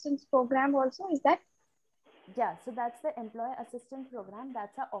employee assistance program also. Is that? Yeah, so that's the employee assistance program.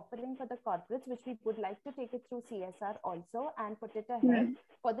 That's our offering for the corporates, which we would like to take it through CSR also and put it ahead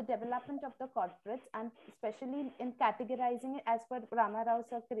for the development of the corporates, and especially in categorizing it as per Rama Rao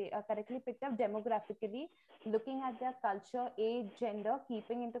sir correctly picked up demographically, looking at their culture, age, gender,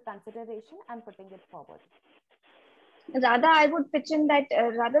 keeping into consideration and putting it forward. Rather, I would pitch in that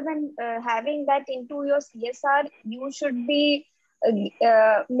rather than having that into your CSR, you should be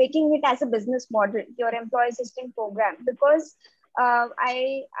making it as a business model, your employee assistance program, because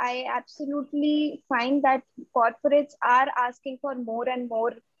I absolutely find that corporates are asking for more and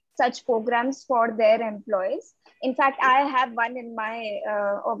more such programs for their employees. In fact, I have one in my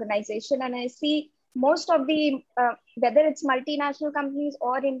organization, and I see most of the whether it's multinational companies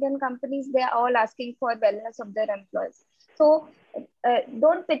or Indian companies, they are all asking for wellness of their employees. So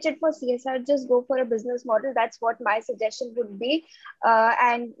don't pitch it for CSR, just go for a business model. That's what my suggestion would be,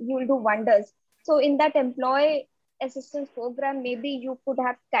 and you'll do wonders. So in that employee assistance program, maybe you could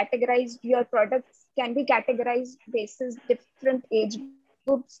have categorized your products, can be categorized basis different age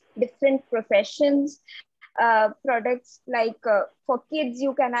groups, different professions, products like for kids,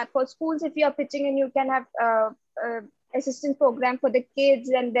 you can have for schools, if you are pitching in, you can have assistance program for the kids,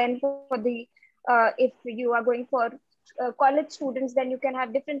 and then for the if you are going for college students, then you can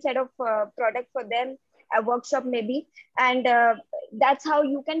have different set of product for them, a workshop maybe, and that's how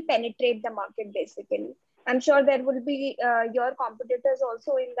you can penetrate the market basically. I'm sure there will be your competitors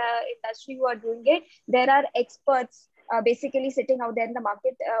also in the industry who are doing it. There are experts basically sitting out there in the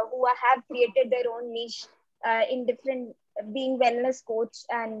market who have created their own niche in different, being wellness coach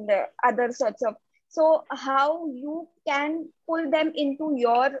and other sorts of. So how you can pull them into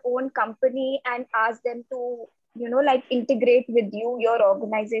your own company and ask them to, like integrate with you, your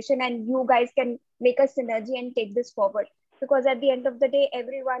organization, and you guys can make a synergy and take this forward, because at the end of the day,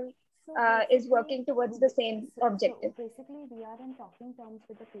 everyone is working towards the same objective. So basically, we are in talking terms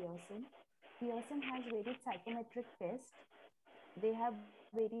with the Pearson. Pearson has various psychometric tests. They have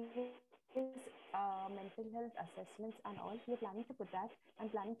various mental health assessments and all. We are planning to put that and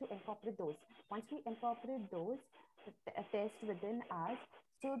planning to incorporate those. Once we incorporate those tests within us,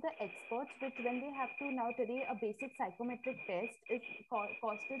 so the experts, which when they have to now today, a basic psychometric test is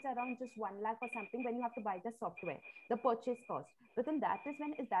cost is around just 1 lakh or something when you have to buy the software, the purchase cost. Within that is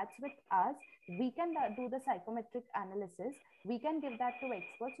when, if that's with us, we can do the psychometric analysis. We can give that to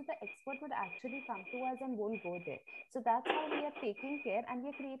experts. So the expert would actually come to us and won't go there. So that's how we are taking care, and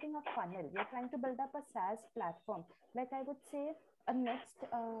we are creating a funnel. We are trying to build up a SaaS platform. Like I would say, a next,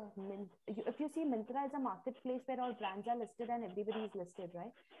 if you see, Myntra is a marketplace where all brands are listed and everybody is listed,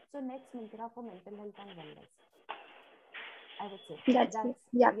 right? So next, Myntra for mental health and wellness, I would say.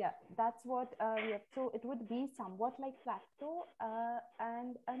 That's what so it would be somewhat like Practo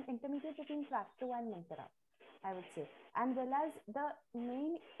and an intermediate between Practo and Myntra, I would say. And well as the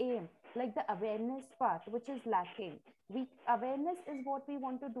main aim, like the awareness part, which is lacking. Awareness is what we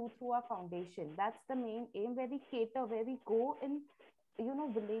want to do through our foundation. That's the main aim, where we cater, where we go in,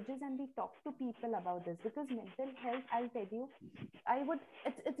 villages, and we talk to people about this. Because mental health, I'll tell you,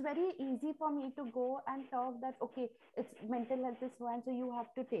 it's very easy for me to go and talk that, okay, it's mental health is one, so you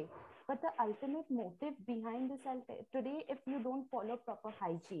have to take. But the ultimate motive behind this, today, if you don't follow proper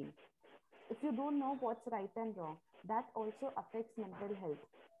hygiene, if you don't know what's right and wrong, that also affects mental health.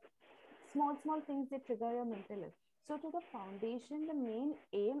 Small things that trigger your mental health. So to the foundation, the main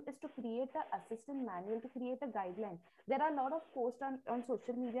aim is to create an assistant manual, to create a guideline. There are a lot of posts on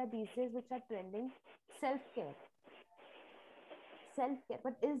social media these days which are trending. Self-care.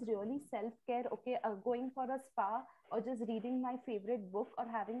 But is really self-care, okay, going for a spa or just reading my favorite book or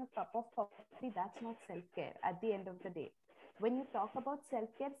having a cup of coffee? That's not self-care at the end of the day. When you talk about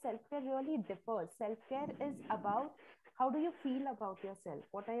self-care really differs. Self-care is about how do you feel about yourself?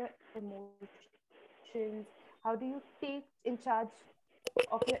 What are your emotions? How do you take in charge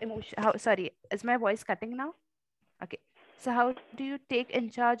of your emotion? Sorry, is my voice cutting now? Okay. So how do you take in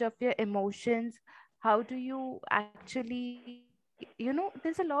charge of your emotions? How do you actually,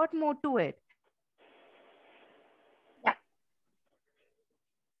 there's a lot more to it.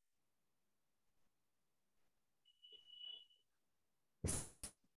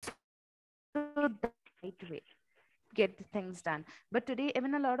 the right way, get the things done. But today,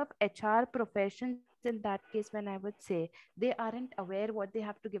 even a lot of HR professions in that case, when I would say, they aren't aware what they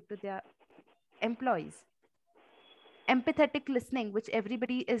have to give to their employees. Empathetic listening, which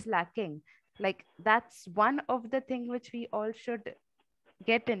everybody is lacking. Like that's one of the thing which we all should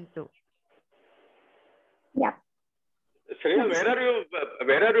get into. Yeah. Shreya,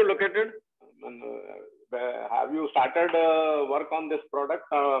 where are you located? Have you started work on this product?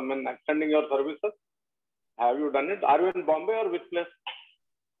 Extending your services? Have you done it? Are you in Bombay or which place?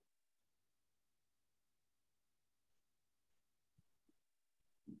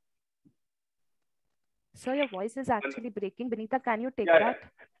 So your voice is actually breaking. Binita, can you take that?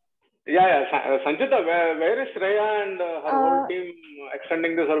 Yeah. Sanchita, where is Shreya and her whole team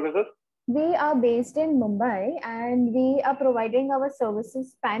extending the services? We are based in Mumbai and we are providing our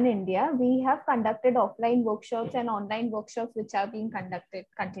services pan-India. We have conducted offline workshops and online workshops which are being conducted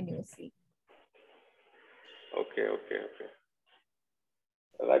continuously. Okay.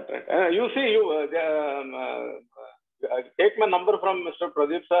 Right. You see, take my number from Mr.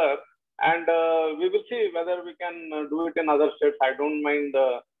 Pradeep sir, and we will see whether we can do it in other states. I don't mind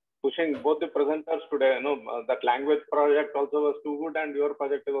pushing both the presenters today. That language project also was too good, and your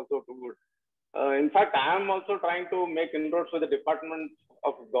project is also too good. In fact, I am also trying to make inroads with the Department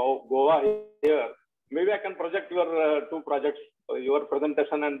of Goa here. Maybe I can project your two projects, your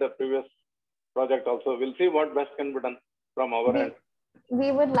presentation and the previous project also. We'll see what best can be done from our end.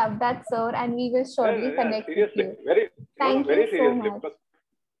 We would love that, sir, and we will surely connect seriously, with you. Thank you so much.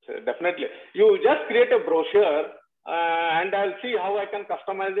 Definitely. You just create a brochure and I'll see how I can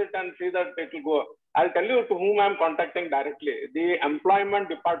customize it and see that it will go. I'll tell you to whom I'm contacting directly, the employment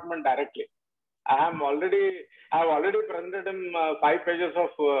department directly. I have already presented him 5 pages of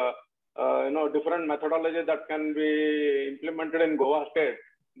different methodology that can be implemented in Goa state.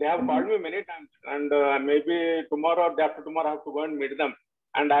 They have called me many times, and maybe tomorrow or day after tomorrow I have to go and meet them.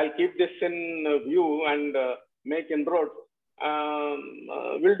 And I'll keep this in view and make inroads.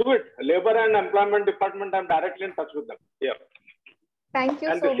 We'll do it. Labor and Employment Department, I'm directly in touch with them. Yeah. Thank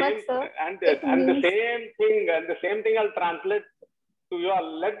you so much, sir. And the same thing I'll translate to you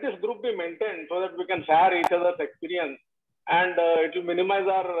all. Let this group be maintained so that we can share each other's experience, and it will minimize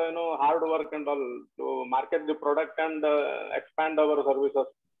our hard work and all to market the product and expand our services.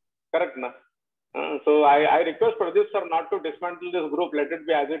 Correct, na? So I request Pradeep sir not to dismantle this group. Let it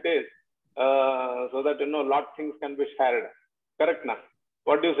be as it is, so that lot of things can be shared. Correct, na?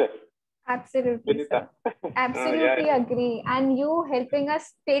 What do you say? Absolutely, Binita. Absolutely agree. And you helping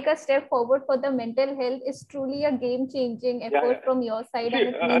us take a step forward for the mental health is truly a game-changing effort from your side,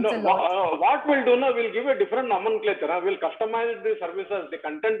 and it means a lot. What we'll do now, we'll give a different nomenclature. We'll customize the services. The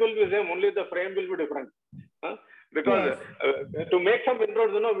content will be same, only the frame will be different. Because to make some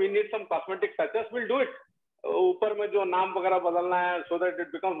inroads, we need some cosmetic touches. We'll do it. ऊपर में जो नाम वगैरह बदलना है, so that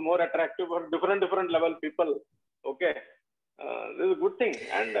it becomes more attractive for different level people. Okay. This is a good thing.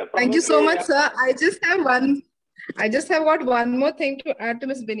 And thank you so much, sir. I just have got one more thing to add to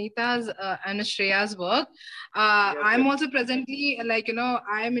Ms. Binita's and Ms. Shreya's work. I'm also presently,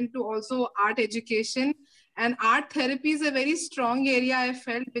 I am into also art education, and art therapy is a very strong area I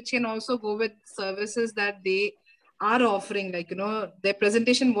felt, which can also go with services that they are offering. Their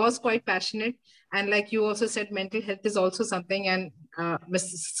presentation was quite passionate, and like you also said, mental health is also something, and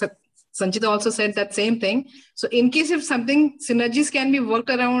Ms. Sanchita also said that same thing. So in case if something synergies can be worked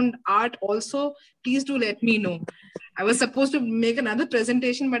around art also, please do let me know. I was supposed to make another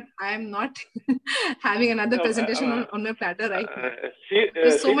presentation, but I am not having another presentation on my platter right now.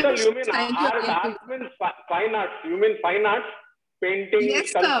 So much. You mean art means fine arts? You mean fine arts? Painting, yes,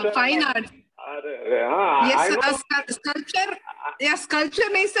 sculpture? Sir, fine arts. Yes, sir. Sculpture. Yeah, sculpture,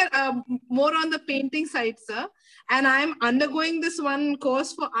 nahi, sir. More on the painting side, sir. And I'm undergoing this one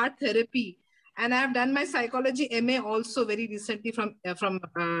course for art therapy, and I have done my psychology MA also very recently from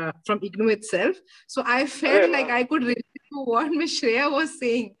IGNOU itself. So I felt like I could relate to what Ms. Shreya was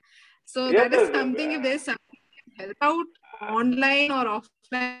saying. So that is something. If there's something can help out online or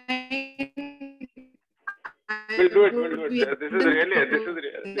offline, we'll do it. This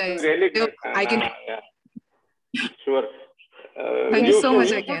is really good. I can. Sure. Thank you so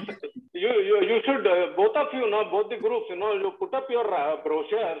much again. You should, both of you, both the groups, you put up your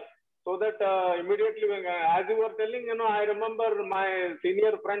brochure so that immediately, as you were telling, I remember my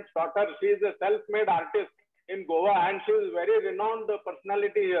senior friend's daughter. She is a self-made artist in Goa, and she is very renowned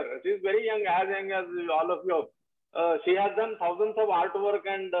personality here. She is very young as all of you. She has done thousands of artwork,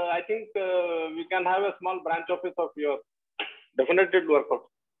 and I think we can have a small branch office of yours. Definitely it will work out.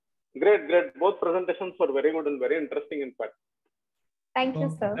 Great. Both presentations were very good and very interesting, in fact. Thank you,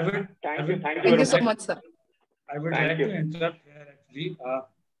 sir. Thank you Thank very you so much. much, sir. I would Thank like you. to interrupt here actually.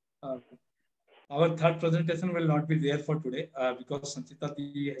 Our third presentation will not be there for today because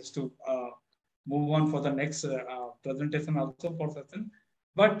Sanchita has to move on for the next presentation also for session.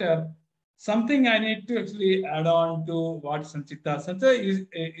 But something I need to actually add on to what Sanchita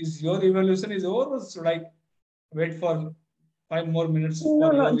is your evaluation is over, or should I wait for 5 more minutes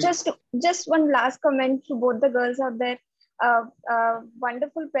No, for no, your? just one last comment to both the girls out there.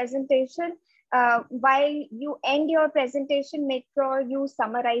 Wonderful presentation. While you end your presentation, make sure you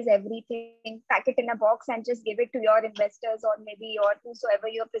summarize everything, pack it in a box, and just give it to your investors or maybe your whosoever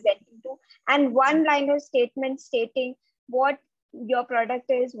you're presenting to. And one-liner statement stating what your product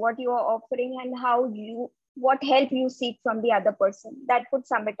is, what you are offering, and what help you seek from the other person. That would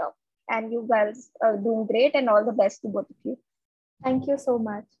sum it up. And you guys are doing great, and all the best to both of you. Thank you so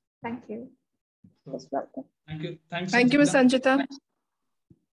much. Thank you. Most welcome. Thank you. Thanks, Thank you, Ms. Sanchita.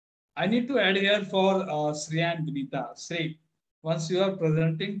 I need to add here for Shreya and Binita. Shreya, once you are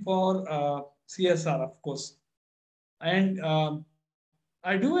presenting for CSR, of course, and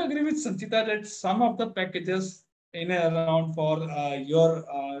I do agree with Sanchita that some of the packages in and around for your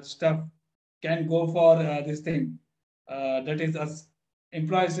stuff can go for this thing that is as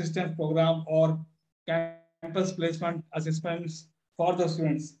employee assistance program or campus placement assistance for the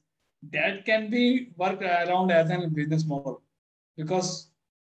students. That can be worked around as a business model because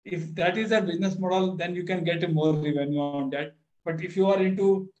if that is a business model, then you can get more revenue on that. But if you are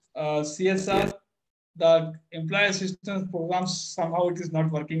into CSR, the employee assistance programs, somehow it is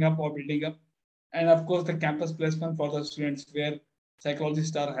not working up or building up. And of course, the campus placement for the students where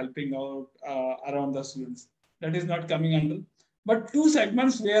psychologists are helping out around the students. That is not coming under. But two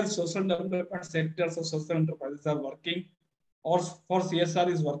segments where social development sectors or social enterprises are working or for CSR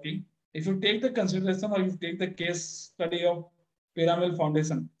is working. If you take the consideration or you take the case study of Pyramid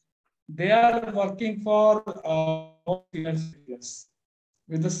Foundation, they are working for senior citizens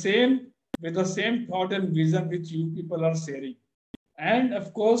with the same thought and vision which you people are sharing, and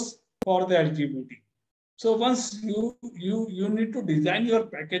of course for the LGBT. So once you need to design your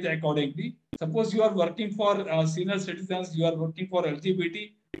package accordingly. Suppose you are working for senior citizens, you are working for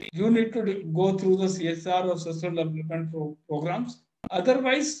LGBT, you need to go through the CSR or social development programs.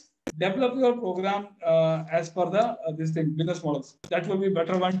 Otherwise, develop your program as per the this thing business models. That will be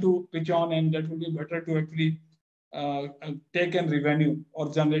better one to pitch on, and that will be better to actually take in revenue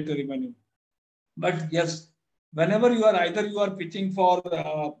or generate a revenue. But yes, whenever you are pitching for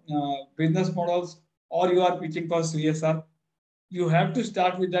business models or you are pitching for CSR, you have to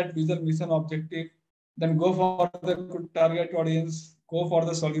start with that vision, mission, objective, then go for the target audience, go for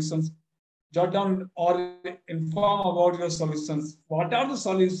the solutions, jot down or inform about your solutions. What are the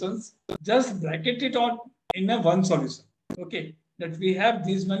solutions? Just bracket it on in a one solution. Okay, that we have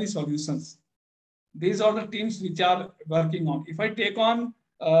these many solutions. These are the teams which are working on. If I take on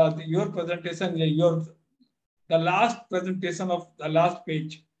your presentation, the last presentation of the last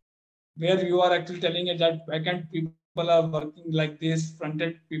page, where you are actually telling it that backend people are working like this,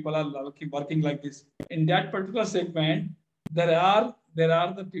 front-end people are working like this. In that particular segment, there are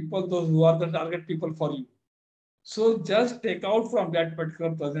the people, those who are the target people for you. So just take out from that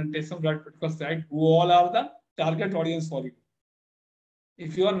particular presentation, that particular slide, who all are the target audience for you.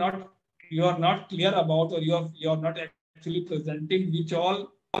 If you are not clear about, or you are not actually presenting which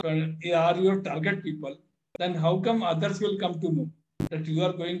all are your target people, then how come others will come to know that you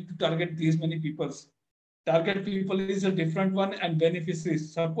are going to target these many peoples? Target people is a different one, and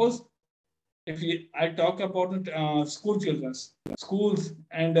beneficiaries. Suppose if I talk about school children, schools,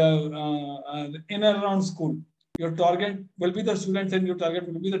 and in and around school, your target will be the students and your target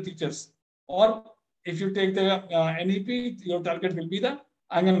will be the teachers. Or if you take the NEP, your target will be the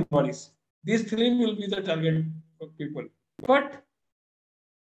Anganwadis. These three will be the target people. But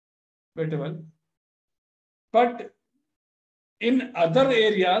wait a while. But in other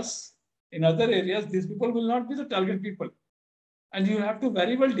areas, these people will not be the target people. And you have to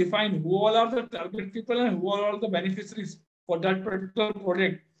very well define who all are the target people and who are all the beneficiaries for that particular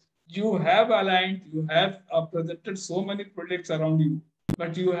project. You have aligned, you have presented so many projects around you,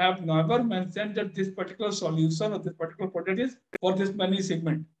 but you have never mentioned that this particular solution or this particular project is for this many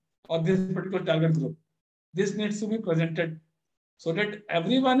segment or this particular target group. This needs to be presented so that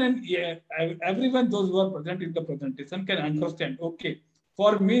everyone, those who are present in the presentation, can understand. Okay,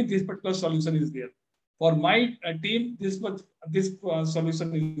 for me, this particular solution is there. For my team, this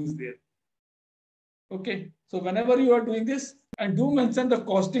solution is there. Okay, so whenever you are doing this, and do mention the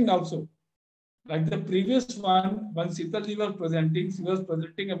costing also. Like the previous one, when Sheetal was presenting, she was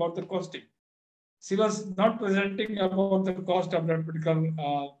presenting about the costing. she was not presenting about the cost of that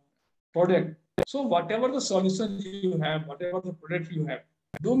particular product. So whatever the solution you have, whatever the product you have,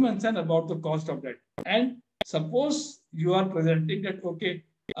 do mention about the cost of that. And suppose you are presenting that, okay,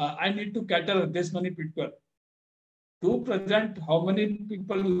 I need to cater this many people. To present how many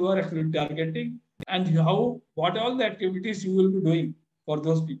people you are actually targeting and what all the activities you will be doing for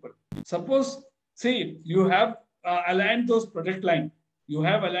those people. Suppose, see, you have aligned those product line, you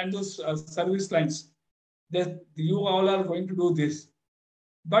have aligned those service lines, that you all are going to do this.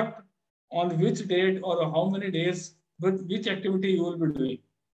 But on which date or how many days, with which activity you will be doing,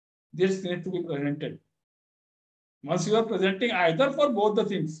 this needs to be presented. Once you are presenting either for both the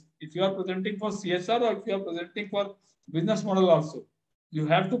things, if you are presenting for CSR or if you are presenting for business model also, you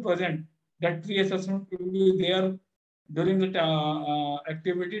have to present that pre-assessment will be there during the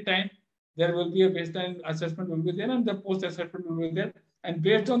activity time. There will be a baseline assessment will be there and the post-assessment will be there. And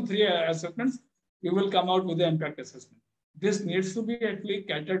based on 3 assessments, we will come out with the impact assessment. This needs to be actually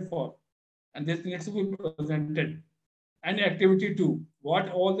catered for and this needs to be presented. And activity 2, what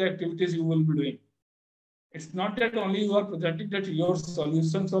all the activities you will be doing. It's not that only you are presenting that your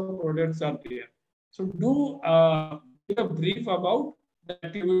solutions or products are there. So do give a brief about the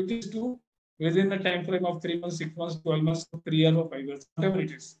activities too within the time frame of 3 months, 6 months, 12 months, 3 years, or 5 years, whatever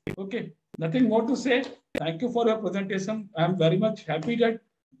it is. Okay, nothing more to say. Thank you for your presentation. I am very much happy that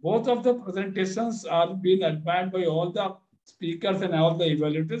both of the presentations are being admired by all the speakers and all the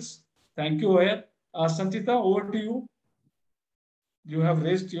evaluators. Thank you, here. Sanchita, over to you. You have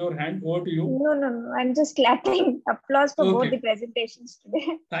raised your hand. Over to you. No. I'm just clapping. Applause for both the presentations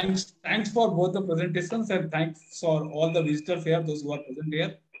today. Thanks for both the presentations and thanks for all the visitors here, those who are present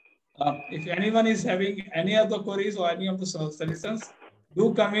here. If anyone is having any of the queries or any of the solutions,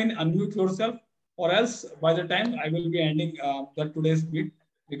 do come in, unmute yourself, or else by the time I will be ending today's meet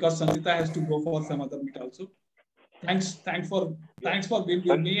because Sanchita has to go for some other meet also. Thanks for being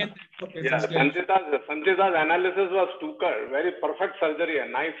with me and for Sanchita's analysis was stupid, very perfect surgery,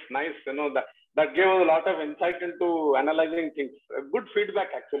 and nice. That gave us a lot of insight into analyzing things. Good feedback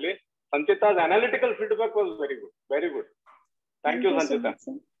actually. Sanchita's analytical feedback was very good. Thank you, Sanchita.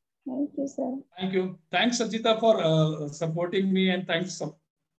 So much, thank you, sir. Thank you. Thanks, Sanchita, for supporting me and thanks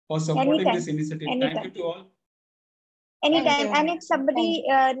for supporting this initiative. Thank you to all. Anytime. And if somebody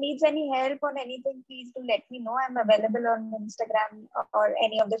needs any help on anything, please do let me know. I'm available on Instagram or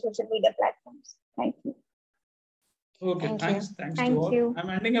any of the social media platforms. Thank you. Okay, thanks to all.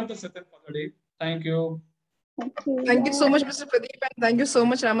 I'm ending up the session for the day. Thank you. Thank you so much, Mr. Pradeep, and thank you so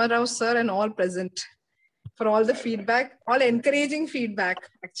much, Rama Rao sir, and all present for all the feedback, all encouraging feedback,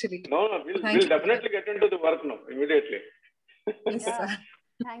 actually. No, we'll definitely get into the work now, immediately. Yes, sir.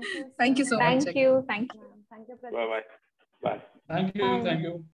 Thank you. Thank you so much. Thank you. Thank you, Pradeep. Bye. Thank you.